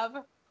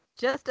have.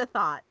 Just a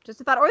thought. Or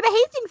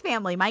the Hastings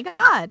family. My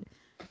God.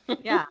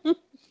 Yeah.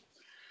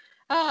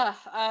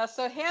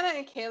 So Hannah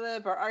and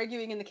Caleb are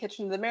arguing in the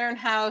kitchen of the Marin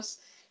house.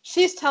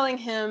 She's telling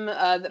him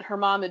that her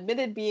mom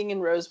admitted being in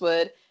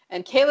Rosewood,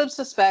 and Caleb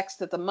suspects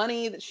that the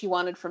money that she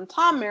wanted from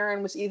Tom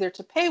Marin was either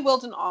to pay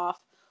Wilden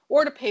off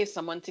or to pay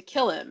someone to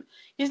kill him.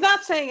 He's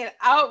not saying it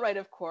outright,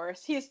 of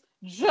course. He's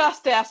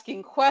just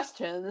asking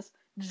questions,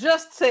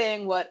 just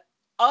saying what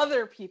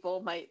other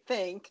people might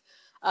think.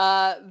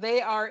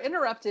 They are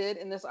interrupted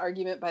in this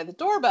argument by the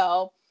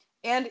doorbell,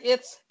 and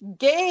it's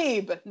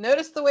Gabe.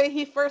 Notice the way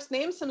he first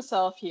names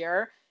himself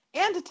here,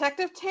 and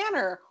Detective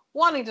Tanner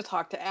wanting to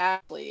talk to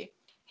Ashley.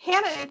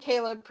 Hannah and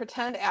Caleb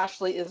pretend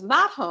Ashley is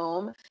not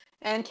home,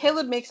 and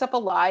Caleb makes up a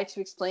lie to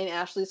explain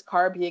Ashley's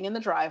car being in the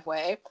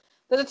driveway.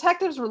 The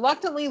detectives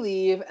reluctantly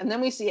leave, and then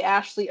we see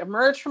Ashley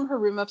emerge from her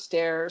room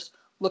upstairs,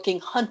 looking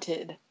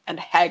hunted and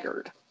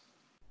haggard.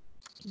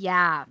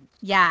 Yeah.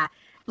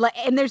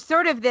 And there's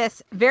sort of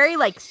this very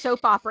like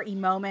soap opera-y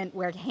moment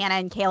where Hannah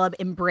and Caleb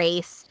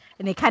embrace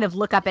and they kind of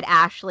look up at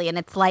Ashley, and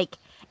it's like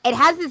it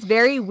has this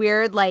very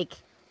weird like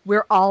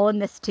we're all in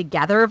this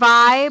together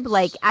vibe.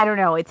 Like I don't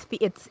know, it's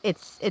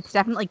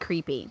definitely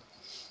creepy.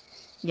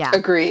 Yeah.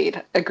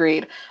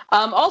 Agreed.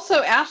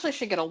 Also, Ashley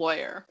should get a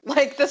lawyer.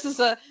 Like this is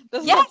a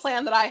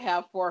plan that I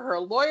have for her.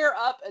 Lawyer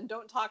up and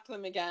don't talk to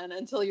them again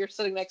until you're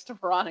sitting next to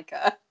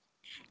Veronica.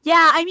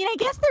 Yeah, I mean, I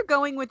guess they're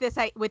going with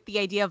the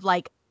idea of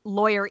like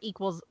lawyer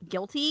equals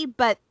guilty,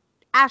 but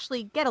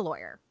Ashley, get a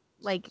lawyer.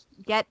 Like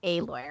get a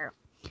lawyer.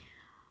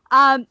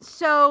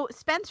 So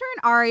Spencer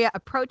and Aria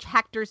approach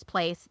Hector's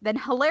place, then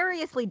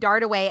hilariously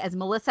dart away as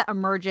Melissa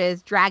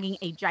emerges, dragging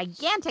a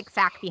gigantic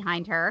sack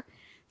behind her.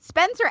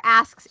 Spencer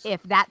asks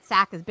if that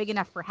sack is big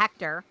enough for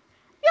Hector.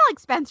 I feel like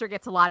Spencer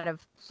gets a lot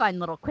of fun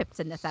little quips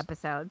in this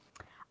episode.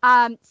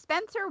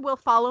 Spencer will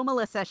follow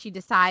Melissa, she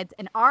decides,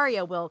 and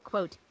Aria will,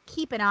 quote,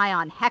 keep an eye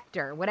on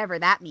Hector, whatever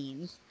that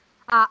means.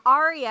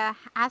 Aria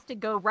has to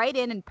go right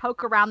in and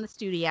poke around the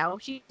studio.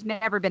 She's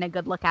never been a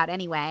good lookout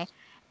anyway.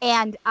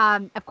 And,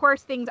 of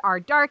course, things are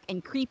dark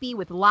and creepy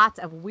with lots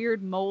of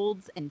weird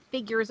molds and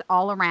figures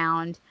all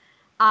around.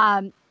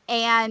 And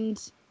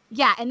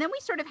then we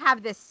sort of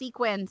have this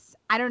sequence.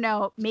 I don't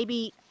know,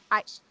 maybe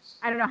I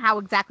don't know how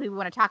exactly we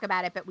want to talk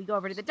about it, but we go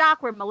over to the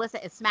dock where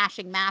Melissa is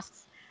smashing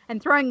masks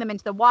and throwing them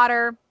into the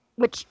water,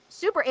 which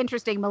super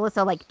interesting.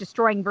 Melissa like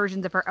destroying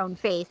versions of her own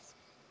face.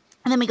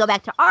 And then we go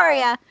back to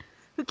Aria,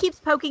 who keeps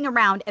poking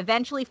around,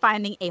 eventually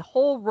finding a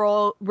whole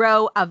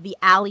row of the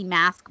alley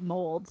mask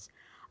molds.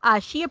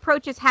 She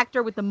approaches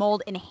Hector with the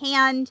mold in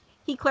hand.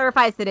 He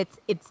clarifies that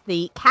it's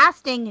the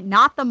casting,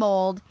 not the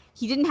mold.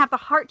 He didn't have the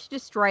heart to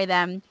destroy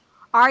them.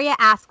 Aria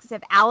asks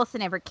if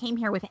Allison ever came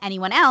here with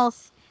anyone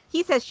else.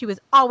 He says she was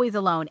always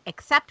alone,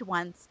 except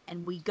once,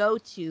 and we go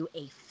to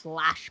a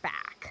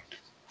flashback.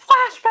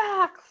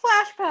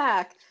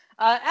 Flashback!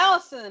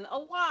 Allison,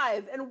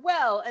 alive and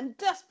well and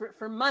desperate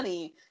for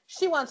money.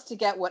 She wants to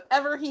get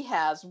whatever he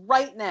has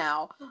right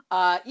now,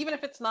 even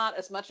if it's not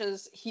as much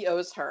as he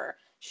owes her.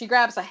 She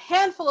grabs a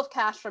handful of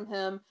cash from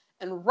him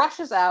and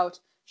rushes out.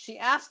 She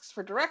asks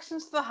for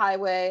directions to the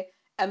highway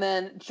and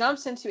then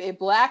jumps into a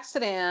black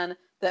sedan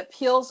that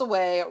peels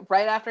away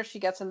right after she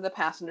gets into the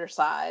passenger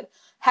side.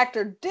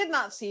 Hector did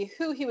not see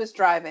who he was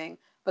driving,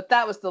 but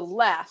that was the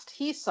last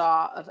he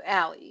saw of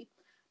Allie.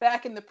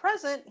 Back in the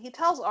present, he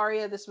tells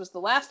Arya this was the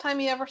last time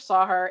he ever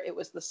saw her. It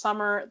was the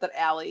summer that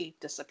Allie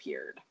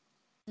disappeared.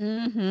 Back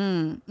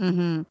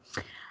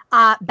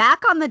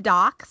on the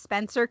dock,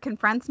 Spencer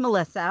confronts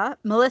Melissa.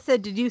 Melissa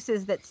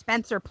deduces that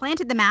Spencer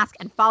planted the mask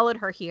and followed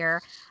her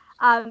here.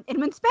 And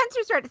when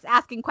Spencer starts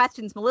asking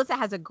questions, Melissa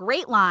has a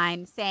great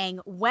line saying,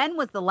 "When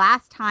was the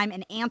last time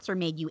an answer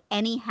made you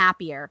any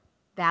happier?"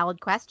 Valid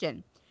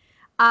question.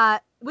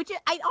 Which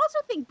I also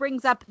think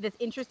brings up this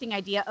interesting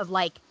idea of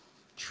like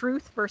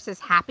truth versus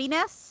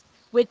happiness,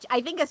 which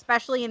I think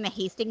especially in the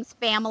Hastings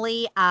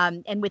family,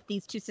 and with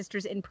these two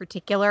sisters in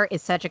particular,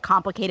 is such a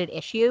complicated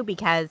issue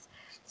because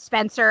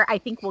Spencer, I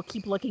think, will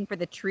keep looking for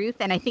the truth.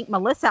 And I think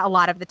Melissa, a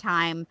lot of the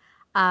time,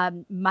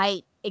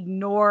 might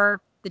ignore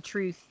the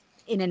truth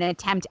in an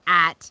attempt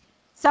at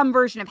some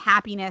version of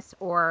happiness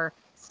or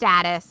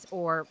status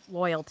or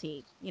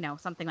loyalty,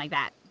 something like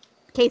that.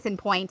 Case in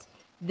point,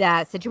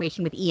 the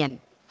situation with Ian.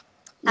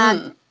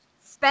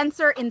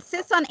 Spencer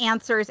insists on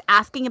answers,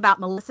 asking about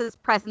Melissa's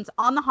presence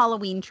on the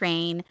Halloween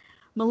train.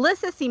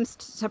 Melissa seems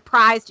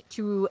surprised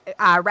to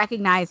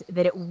recognize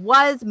that it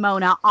was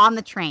Mona on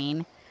the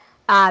train.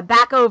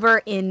 Back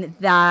over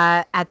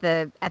at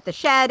the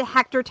shed,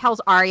 Hector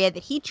tells Arya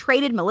that he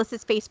traded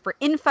Melissa's face for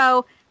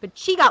info, but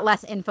she got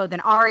less info than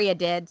Arya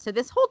did. So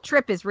this whole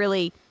trip is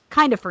really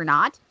kind of for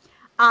naught.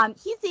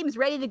 He seems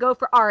ready to go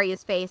for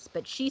Arya's face,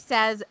 but she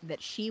says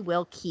that she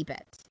will keep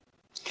it.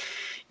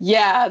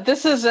 Yeah,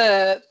 this is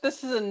a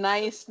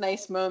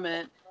nice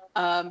moment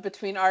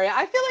between Arya.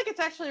 I feel like it's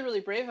actually really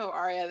brave of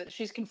Arya that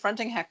she's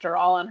confronting Hector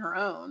all on her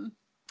own.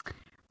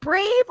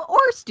 Brave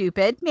or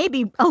stupid,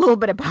 maybe a little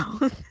bit of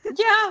both.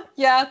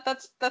 yeah,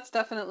 that's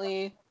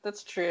definitely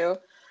true.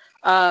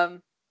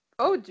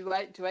 Do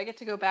I get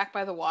to go back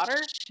by the water?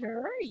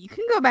 Sure, you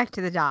can go back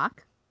to the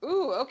dock.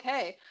 Ooh,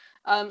 okay.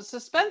 So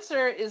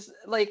Spencer is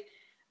like,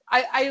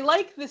 I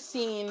like the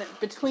scene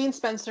between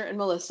Spencer and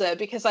Melissa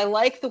because I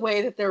like the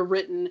way that they're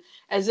written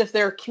as if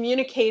they're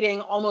communicating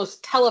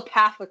almost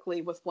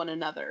telepathically with one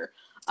another.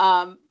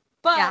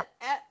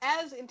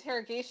 As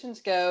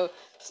interrogations go,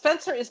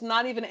 Spencer is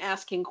not even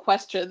asking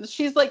questions.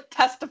 She's like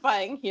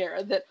testifying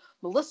here that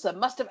Melissa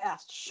must have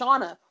asked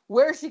Shauna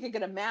where she could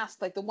get a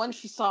mask like the one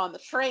she saw on the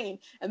train.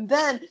 And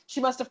then she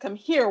must have come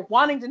here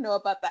wanting to know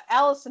about the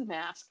Allison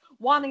mask,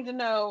 wanting to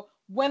know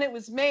when it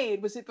was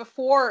made. Was it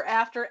before or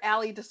after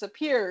Allie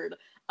disappeared?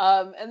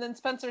 And then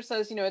Spencer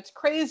says, it's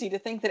crazy to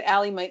think that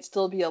Allie might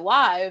still be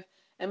alive.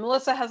 And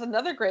Melissa has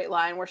another great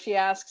line where she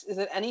asks, is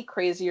it any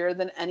crazier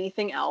than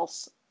anything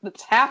else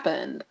that's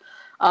happened?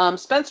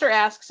 Spencer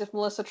asks if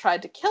Melissa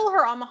tried to kill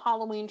her on the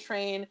Halloween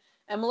train,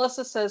 and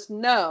Melissa says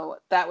no,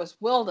 that was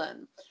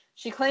Wilden.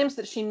 She claims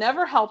that she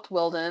never helped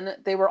Wilden.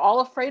 They were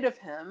all afraid of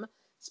him.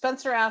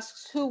 Spencer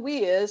asks who we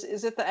is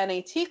it the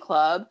NAT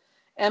club?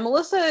 And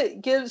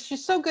Melissa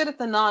she's so good at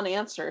the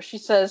non-answer. She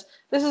says,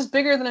 this is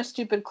bigger than a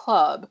stupid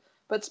club.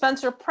 But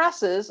Spencer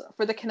presses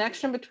for the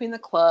connection between the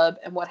club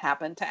and what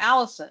happened to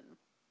Allison.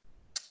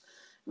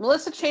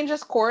 Melissa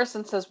changes course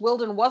and says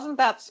Wilden wasn't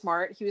that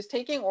smart. He was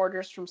taking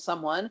orders from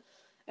someone.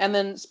 And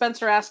then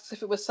Spencer asks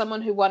if it was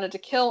someone who wanted to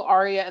kill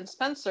Arya and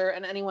Spencer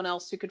and anyone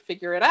else who could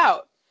figure it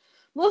out.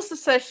 Melissa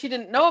says she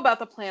didn't know about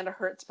the plan to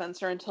hurt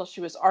Spencer until she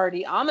was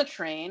already on the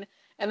train.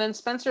 And then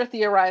Spencer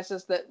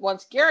theorizes that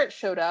once Garrett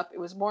showed up, it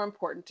was more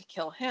important to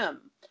kill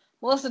him.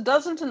 Melissa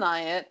doesn't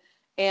deny it.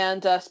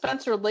 And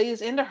Spencer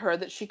lays into her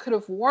that she could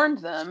have warned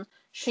them.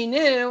 She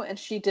knew and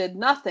she did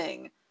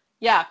nothing.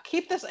 Yeah,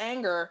 keep this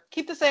anger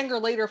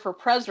later for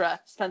Prezra,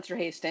 Spencer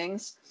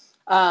Hastings.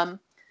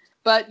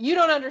 But you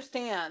don't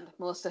understand,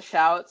 Melissa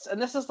shouts.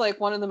 And this is like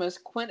one of the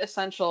most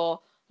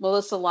quintessential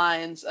Melissa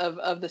lines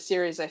of the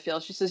series, I feel.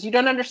 She says, you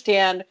don't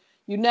understand.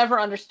 You never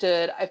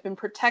understood. I've been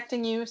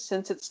protecting you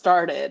since it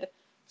started,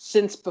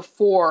 since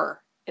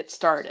before it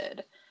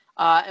started.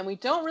 And we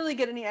don't really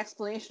get any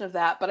explanation of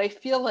that, but I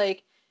feel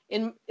like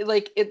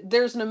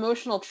there's an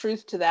emotional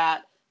truth to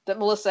that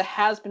Melissa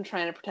has been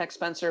trying to protect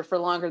Spencer for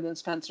longer than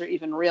Spencer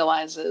even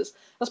realizes,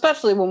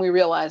 especially when we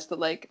realize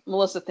that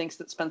Melissa thinks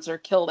that Spencer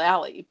killed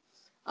Allie.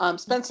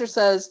 Spencer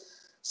says,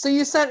 so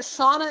you sent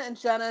Shauna and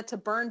Jenna to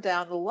burn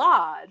down the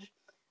lodge.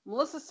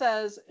 Melissa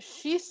says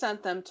she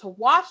sent them to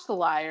watch the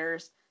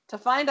liars, to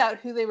find out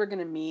who they were going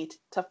to meet,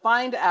 to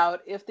find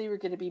out if they were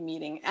going to be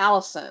meeting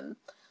Allison.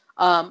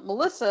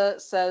 Melissa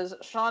says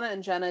Shauna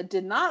and Jenna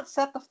did not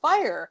set the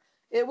fire.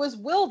 It was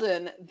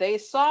Wilden. They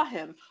saw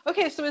him.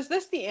 Okay, so is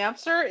this the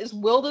answer? Is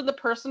Wilden the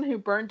person who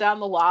burned down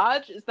the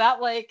lodge? Is that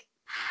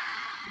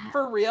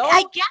for real?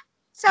 I guess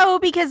so,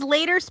 because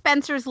later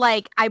Spencer's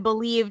I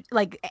believe,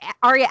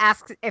 Arya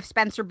asks if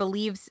Spencer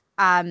believes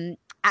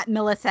at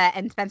Melissa,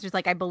 and Spencer's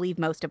I believe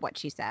most of what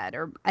she said,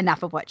 or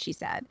enough of what she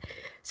said.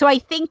 So I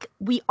think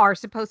we are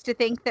supposed to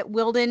think that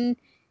Wilden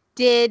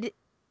did.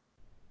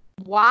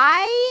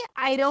 Why?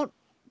 I don't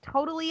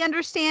totally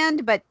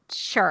understand, but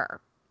sure.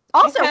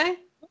 Also, okay.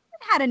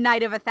 had a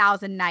night of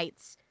 1,000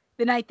 nights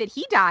the night that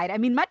he died. I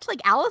mean, much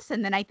like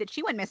Allison, the night that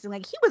she went missing,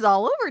 like he was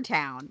all over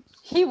town.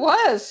 He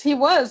was.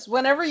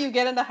 Whenever you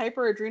get into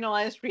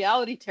hyper-adrenalized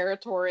reality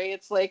territory,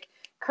 it's like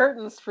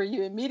curtains for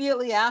you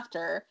immediately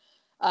after.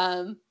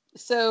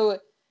 So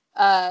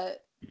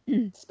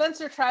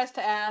Spencer tries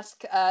to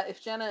ask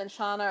if Jenna and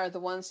Shauna are the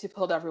ones who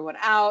pulled everyone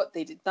out.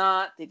 They did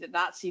not. They did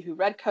not see who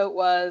Redcoat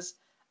was.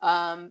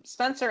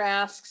 Spencer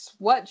asks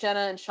what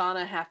Jenna and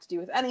Shauna have to do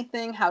with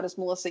anything. How does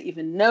Melissa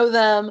even know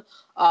them?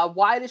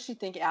 Why does she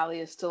think Allie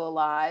is still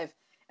alive?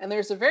 And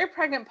there's a very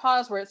pregnant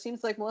pause where it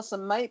seems like Melissa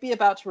might be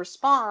about to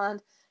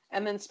respond.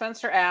 And then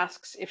Spencer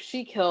asks if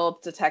she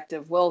killed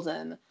Detective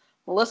Wilden.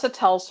 Melissa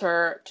tells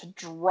her to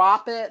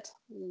drop it,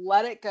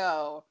 let it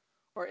go,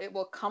 or it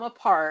will come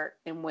apart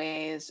in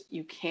ways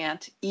you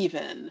can't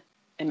even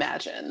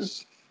imagine.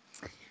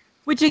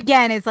 Which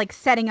again is like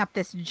setting up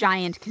this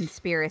giant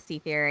conspiracy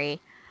theory.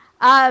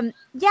 One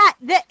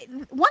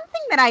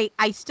thing that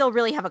I still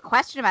really have a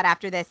question about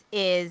after this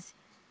is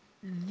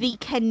the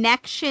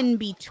connection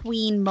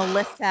between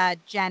Melissa,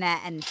 Jenna,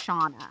 and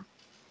Shauna.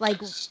 Like,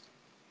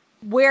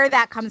 where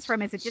that comes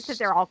from. Is it just that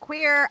they're all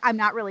queer? I'm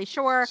not really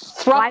sure.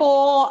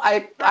 Throuple,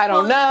 I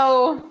don't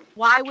know.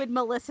 Why would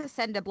Melissa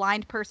send a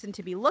blind person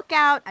to be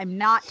lookout? I'm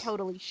not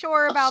totally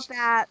sure about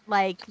that.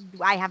 Like,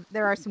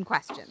 there are some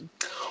questions.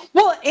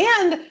 Well,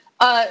 and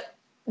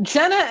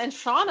Jenna and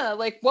Shauna,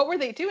 like, what were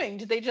they doing?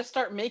 Did they just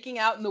start making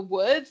out in the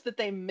woods that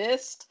they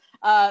missed?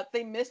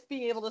 They missed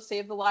being able to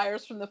save the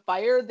liars from the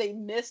fire. They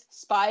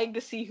missed spying to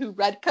see who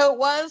Redcoat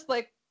was.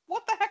 Like,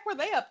 what the heck were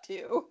they up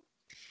to?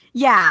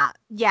 Yeah.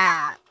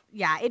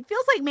 It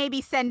feels like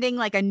maybe sending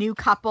like a new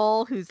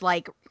couple who's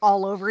like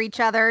all over each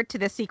other to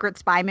the secret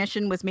spy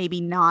mission was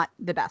maybe not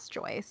the best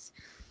choice.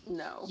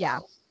 No.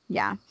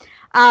 Yeah.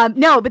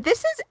 No, but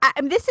this is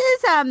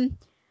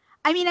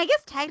I mean, I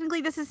guess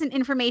technically this is an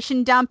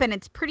information dump and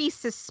it's pretty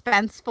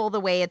suspenseful the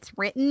way it's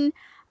written.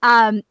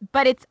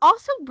 But it's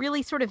also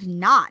really sort of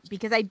not,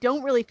 because I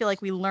don't really feel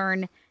like we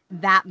learn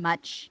that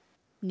much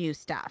new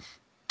stuff.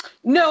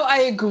 No, I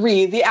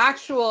agree.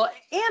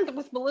 And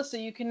with Melissa,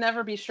 you can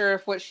never be sure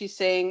if what she's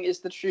saying is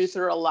the truth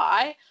or a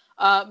lie.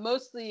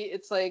 Mostly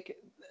it's like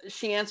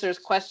she answers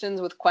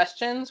questions with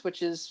questions,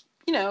 which is,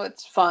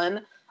 it's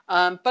fun.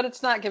 But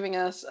it's not giving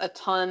us a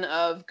ton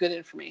of good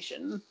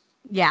information.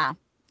 Yeah,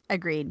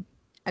 agreed.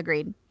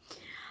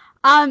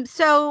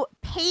 So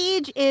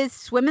Paige is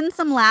swimming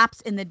some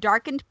laps in the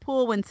darkened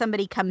pool when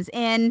somebody comes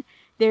in.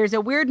 There's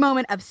a weird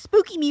moment of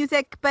spooky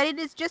music, but it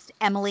is just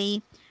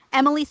Emily.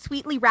 Emily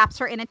sweetly wraps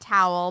her in a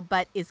towel,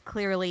 but is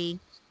clearly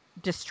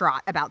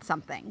distraught about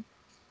something.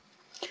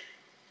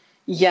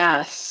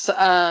 Yes.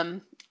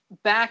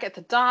 Back at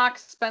the dock,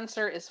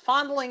 Spencer is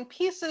fondling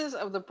pieces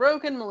of the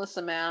broken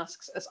Melissa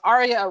masks as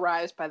Arya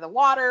arrives by the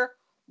water.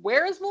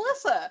 Where is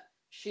Melissa?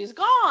 She's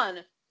gone.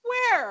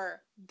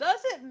 Where?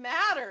 Does it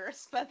matter?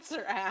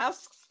 Spencer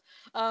asks.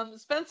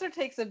 Spencer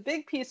takes a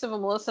big piece of a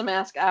Melissa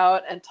mask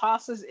out and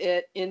tosses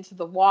it into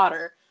the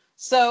water.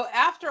 So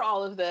after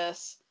all of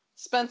this,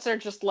 Spencer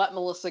just let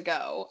Melissa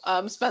go.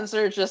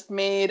 Spencer just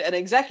made an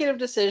executive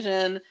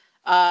decision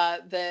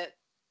that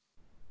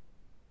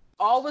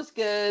all was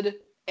good,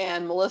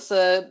 and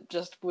Melissa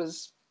just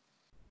was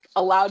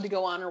allowed to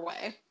go on her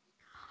way.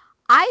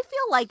 I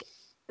feel like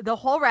the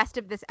whole rest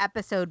of this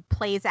episode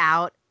plays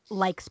out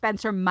like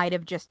Spencer might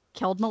have just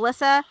killed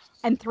Melissa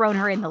and thrown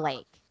her in the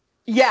lake.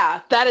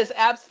 Yeah, that is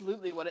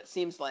absolutely what it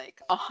seems like.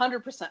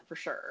 100% for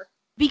sure.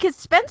 Because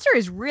Spencer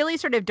is really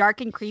sort of dark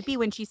and creepy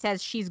when she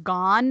says she's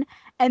gone.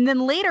 And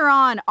then later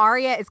on,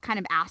 Arya is kind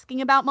of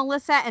asking about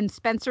Melissa, and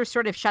Spencer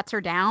sort of shuts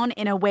her down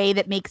in a way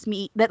that makes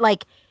me, that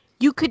like,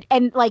 you could,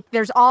 and like,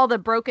 there's all the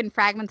broken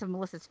fragments of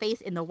Melissa's face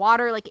in the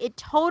water. Like, it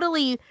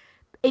totally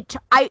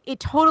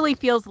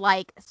feels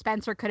like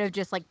Spencer could have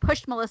just like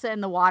pushed Melissa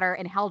in the water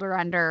and held her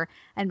under,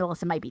 and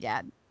Melissa might be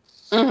dead.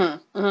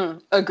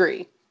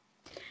 Agree.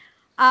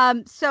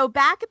 So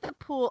back at the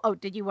pool,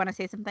 did you want to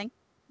say something?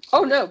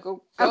 Oh, no,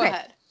 go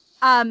ahead.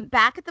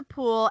 Back at the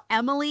pool,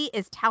 Emily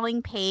is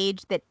telling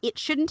Paige that it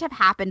shouldn't have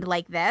happened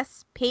like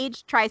this.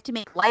 Paige tries to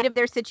make light of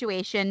their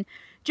situation,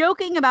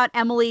 joking about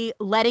Emily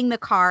letting the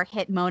car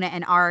hit Mona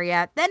and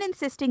Arya, then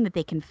insisting that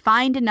they can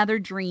find another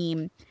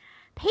dream.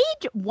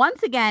 Paige,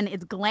 once again,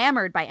 is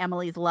glamored by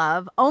Emily's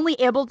love, only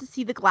able to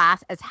see the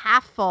glass as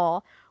half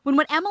full, when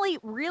what Emily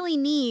really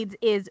needs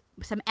is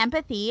some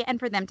empathy and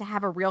for them to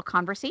have a real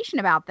conversation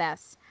about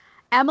this.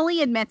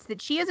 Emily admits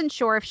that she isn't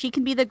sure if she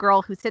can be the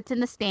girl who sits in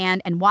the stand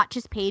and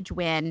watches Paige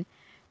win.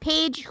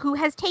 Paige, who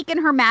has taken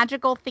her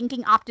magical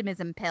thinking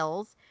optimism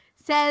pills,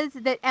 says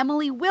that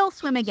Emily will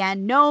swim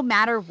again no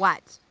matter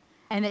what,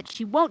 and that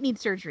she won't need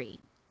surgery.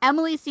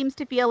 Emily seems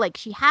to feel like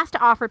she has to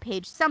offer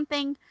Paige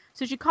something,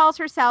 so she calls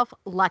herself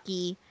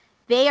lucky.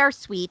 They are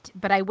sweet,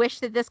 but I wish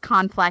that this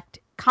conflict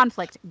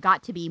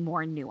got to be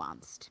more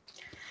nuanced.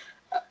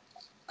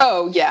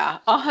 Oh, yeah,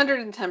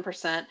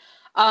 110%.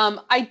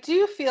 I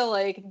do feel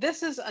like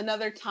this is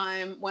another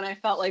time when I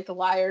felt like the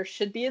liars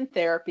should be in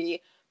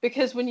therapy,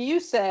 because when you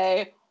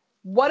say,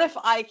 what if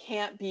I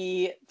can't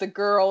be the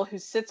girl who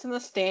sits in the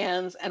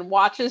stands and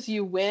watches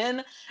you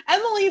win?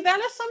 Emily, that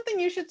is something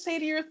you should say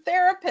to your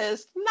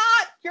therapist,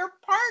 not your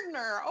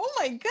partner. Oh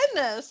my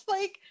goodness.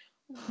 Like,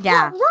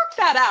 work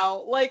that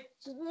out. Like,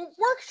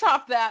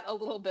 workshop that a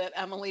little bit,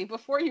 Emily,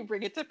 before you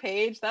bring it to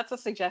Paige. That's a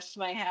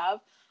suggestion I have.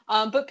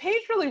 But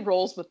Paige really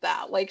rolls with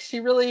that. Like, she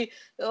really,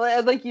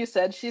 like you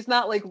said, she's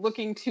not like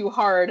looking too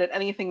hard at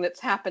anything that's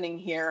happening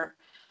here.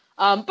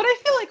 But I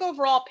feel like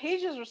overall,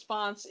 Paige's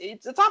response,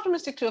 it's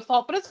optimistic to a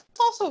fault, but it's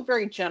also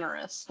very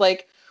generous.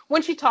 Like,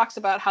 when she talks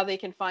about how they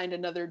can find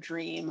another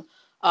dream,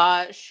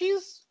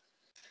 she's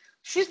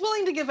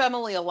willing to give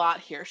Emily a lot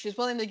here. She's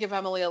willing to give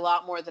Emily a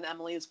lot more than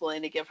Emily is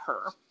willing to give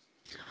her.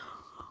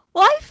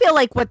 Well, I feel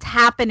like what's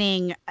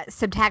happening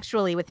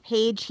subtextually with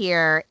Paige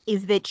here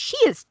is that she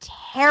is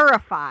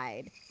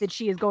terrified that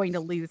she is going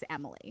to lose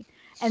Emily.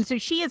 And so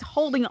she is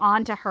holding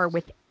on to her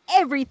with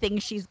everything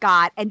she's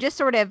got and just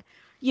sort of,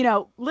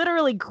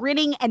 literally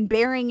grinning and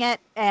bearing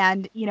it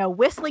and,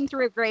 whistling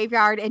through a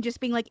graveyard and just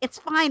being like, it's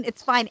fine.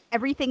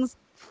 Everything's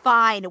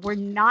fine. We're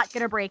not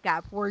going to break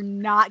up. We are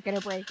not going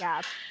to break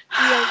up.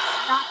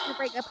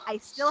 I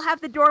still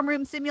have the dorm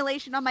room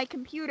simulation on my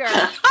computer.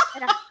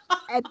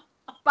 And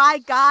by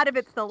God, if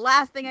it's the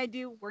last thing I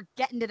do, we're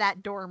getting to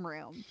that dorm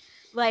room.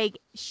 Like,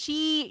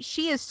 she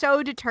is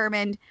so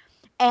determined.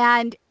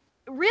 And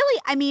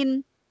really, I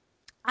mean,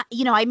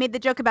 I made the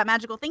joke about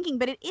magical thinking,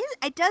 but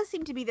it does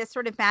seem to be this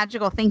sort of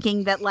magical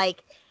thinking that,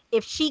 like,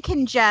 if she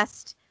can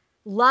just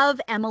love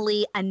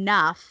Emily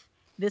enough,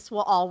 this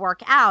will all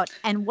work out.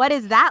 And what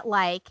is that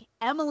like?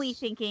 Emily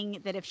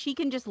thinking that if she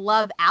can just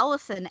love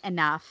Allison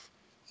enough,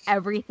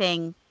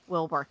 everything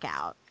will work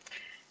out.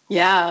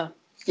 Yeah.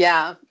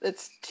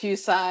 It's two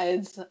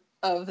sides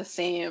of the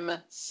same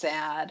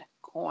sad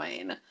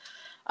coin.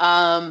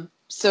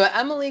 So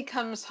Emily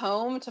comes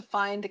home to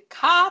find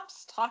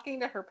cops talking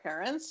to her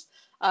parents.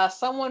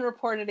 Someone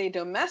reported a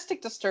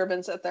domestic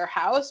disturbance at their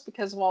house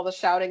because of all the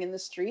shouting in the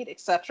street,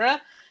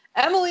 etc.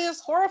 Emily is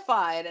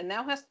horrified and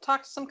now has to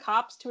talk to some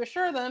cops to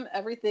assure them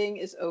everything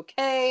is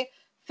okay.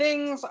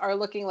 Things are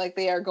looking like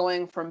they are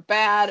going from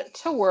bad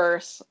to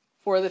worse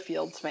for the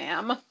Fields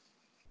fam.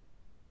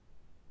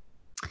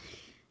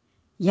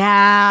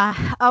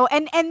 Yeah. Oh,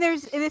 and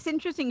there's this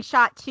interesting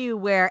shot too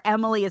where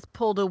Emily is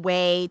pulled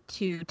away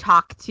to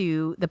talk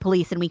to the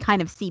police, and we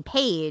kind of see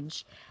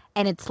Paige,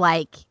 and it's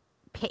like,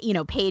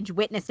 Paige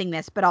witnessing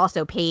this, but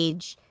also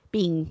Paige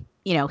being,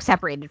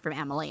 separated from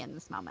Emily in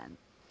this moment.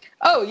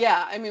 Oh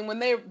yeah, I mean, when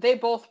they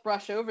both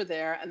rush over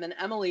there, and then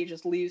Emily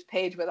just leaves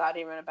Paige without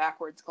even a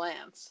backwards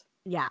glance.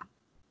 Yeah.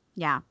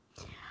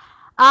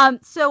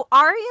 So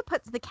Arya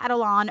puts the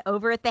kettle on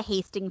over at the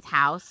Hastings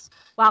house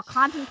while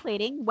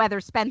contemplating whether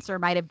Spencer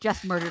might have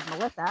just murdered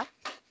Melissa.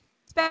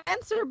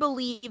 Spencer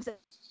believes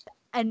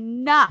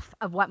enough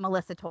of what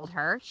Melissa told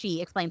her,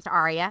 she explains to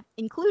Arya,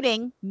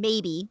 including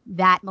maybe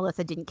that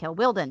Melissa didn't kill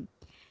Wilden.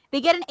 They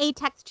get an A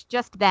text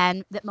just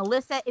then that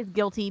Melissa is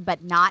guilty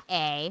but not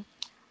A.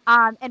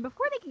 And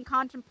before they can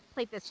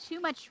contemplate this too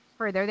much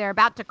further, they're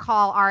about to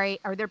call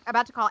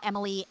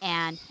Emily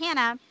and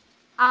Hannah.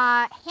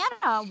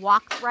 Hannah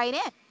walks right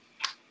in.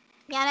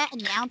 Hannah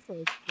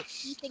announces that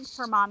she thinks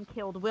her mom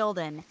killed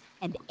Wilden,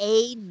 and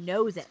A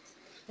knows it.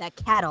 The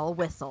kettle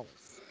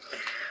whistles.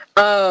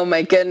 Oh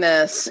my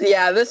goodness.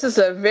 Yeah, this is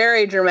a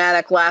very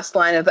dramatic last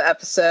line of the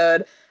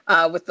episode,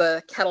 with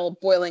the kettle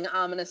boiling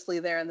ominously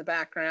there in the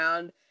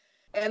background.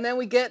 And then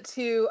we get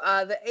to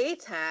the A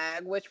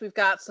tag, which we've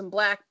got some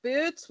black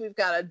boots, we've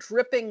got a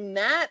dripping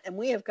net, and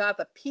we have got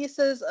the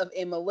pieces of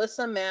a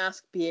Melissa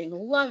mask being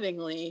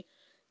lovingly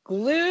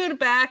glued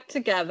back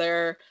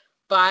together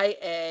by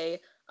A.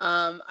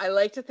 I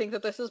like to think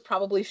that this is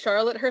probably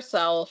Charlotte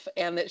herself,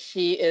 and that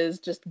she is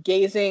just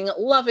gazing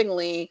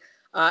lovingly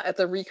at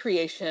the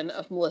recreation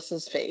of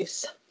Melissa's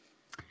face.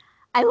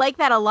 I like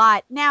that a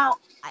lot. Now,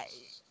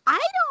 I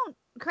don't,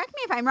 correct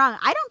me if I'm wrong,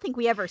 I don't think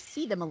we ever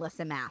see the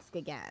Melissa mask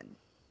again.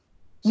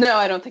 No,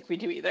 I don't think we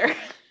do either.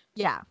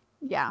 Yeah.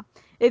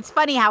 It's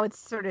funny how it's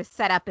sort of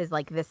set up as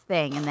like this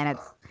thing, and then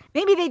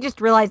maybe they just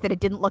realized that it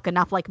didn't look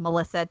enough like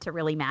Melissa to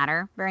really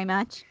matter very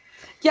much.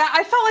 Yeah,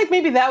 I felt like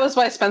maybe that was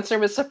why Spencer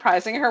was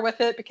surprising her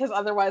with it, because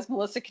otherwise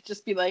Melissa could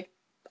just be like,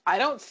 I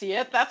don't see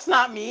it. That's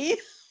not me.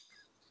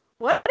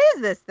 What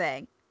is this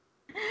thing?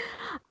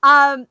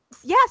 Yeah,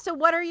 so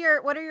what are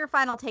your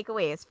final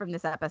takeaways from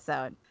this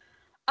episode?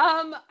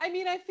 I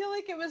mean, I feel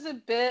like it was a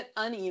bit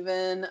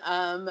uneven.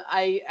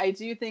 I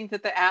do think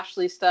that the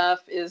Ashley stuff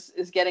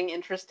is getting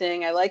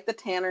interesting. I like the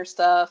Tanner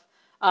stuff.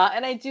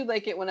 And I do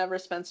like it whenever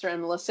Spencer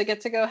and Melissa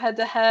get to go head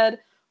to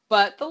head.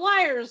 But the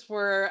liars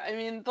were a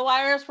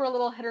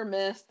little hit or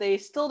miss. They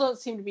still don't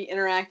seem to be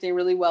interacting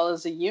really well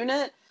as a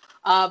unit.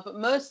 But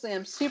mostly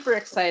I'm super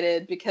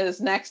excited because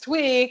next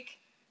week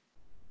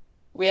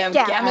we have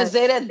Gamma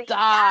Zeta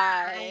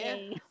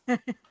Die.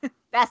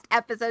 Best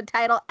episode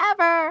title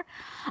ever.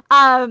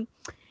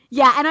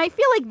 Yeah, and I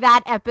feel like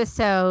that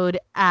episode,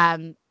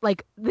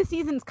 like the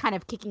season's kind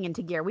of kicking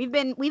into gear. We've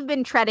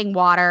been treading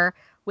water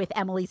with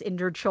Emily's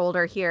injured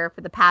shoulder here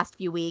for the past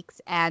few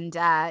weeks, and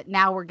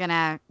now we're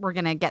gonna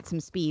get some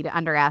speed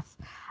under us.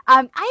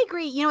 I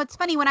agree. You know, it's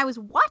funny, when I was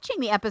watching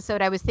the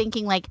episode, I was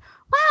thinking like,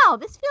 wow,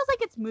 this feels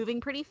like it's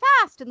moving pretty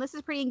fast and this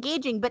is pretty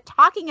engaging. But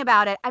talking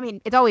about it, I mean,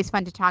 it's always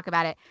fun to talk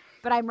about it,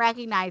 but I'm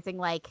recognizing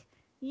like,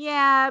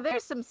 yeah,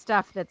 there's some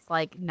stuff that's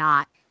like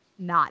not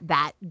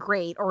that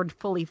great or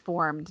fully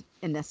formed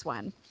in this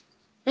one.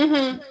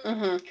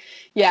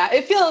 Yeah,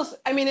 it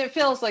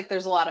feels like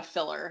there's a lot of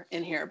filler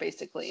in here,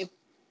 basically.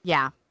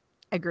 Yeah,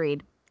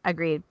 agreed.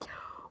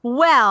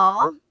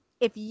 Well,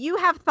 if you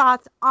have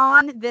thoughts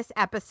on this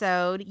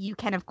episode, you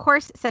can, of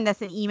course, send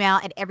us an email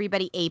at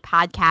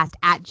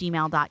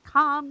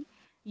everybodyapodcast@gmail.com.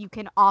 You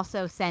can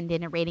also send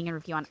in a rating and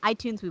review on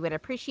iTunes. We would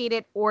appreciate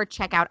it. Or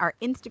check out our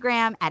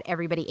Instagram at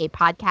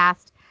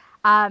everybodyapodcast.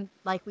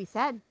 Like we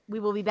said, we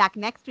will be back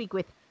next week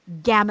with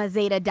Gamma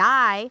Zeta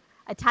Die,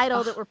 a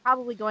title that we're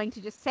probably going to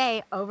just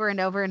say over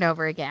and over and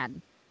over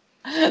again.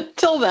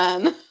 Till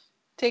then,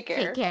 take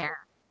care. Take care.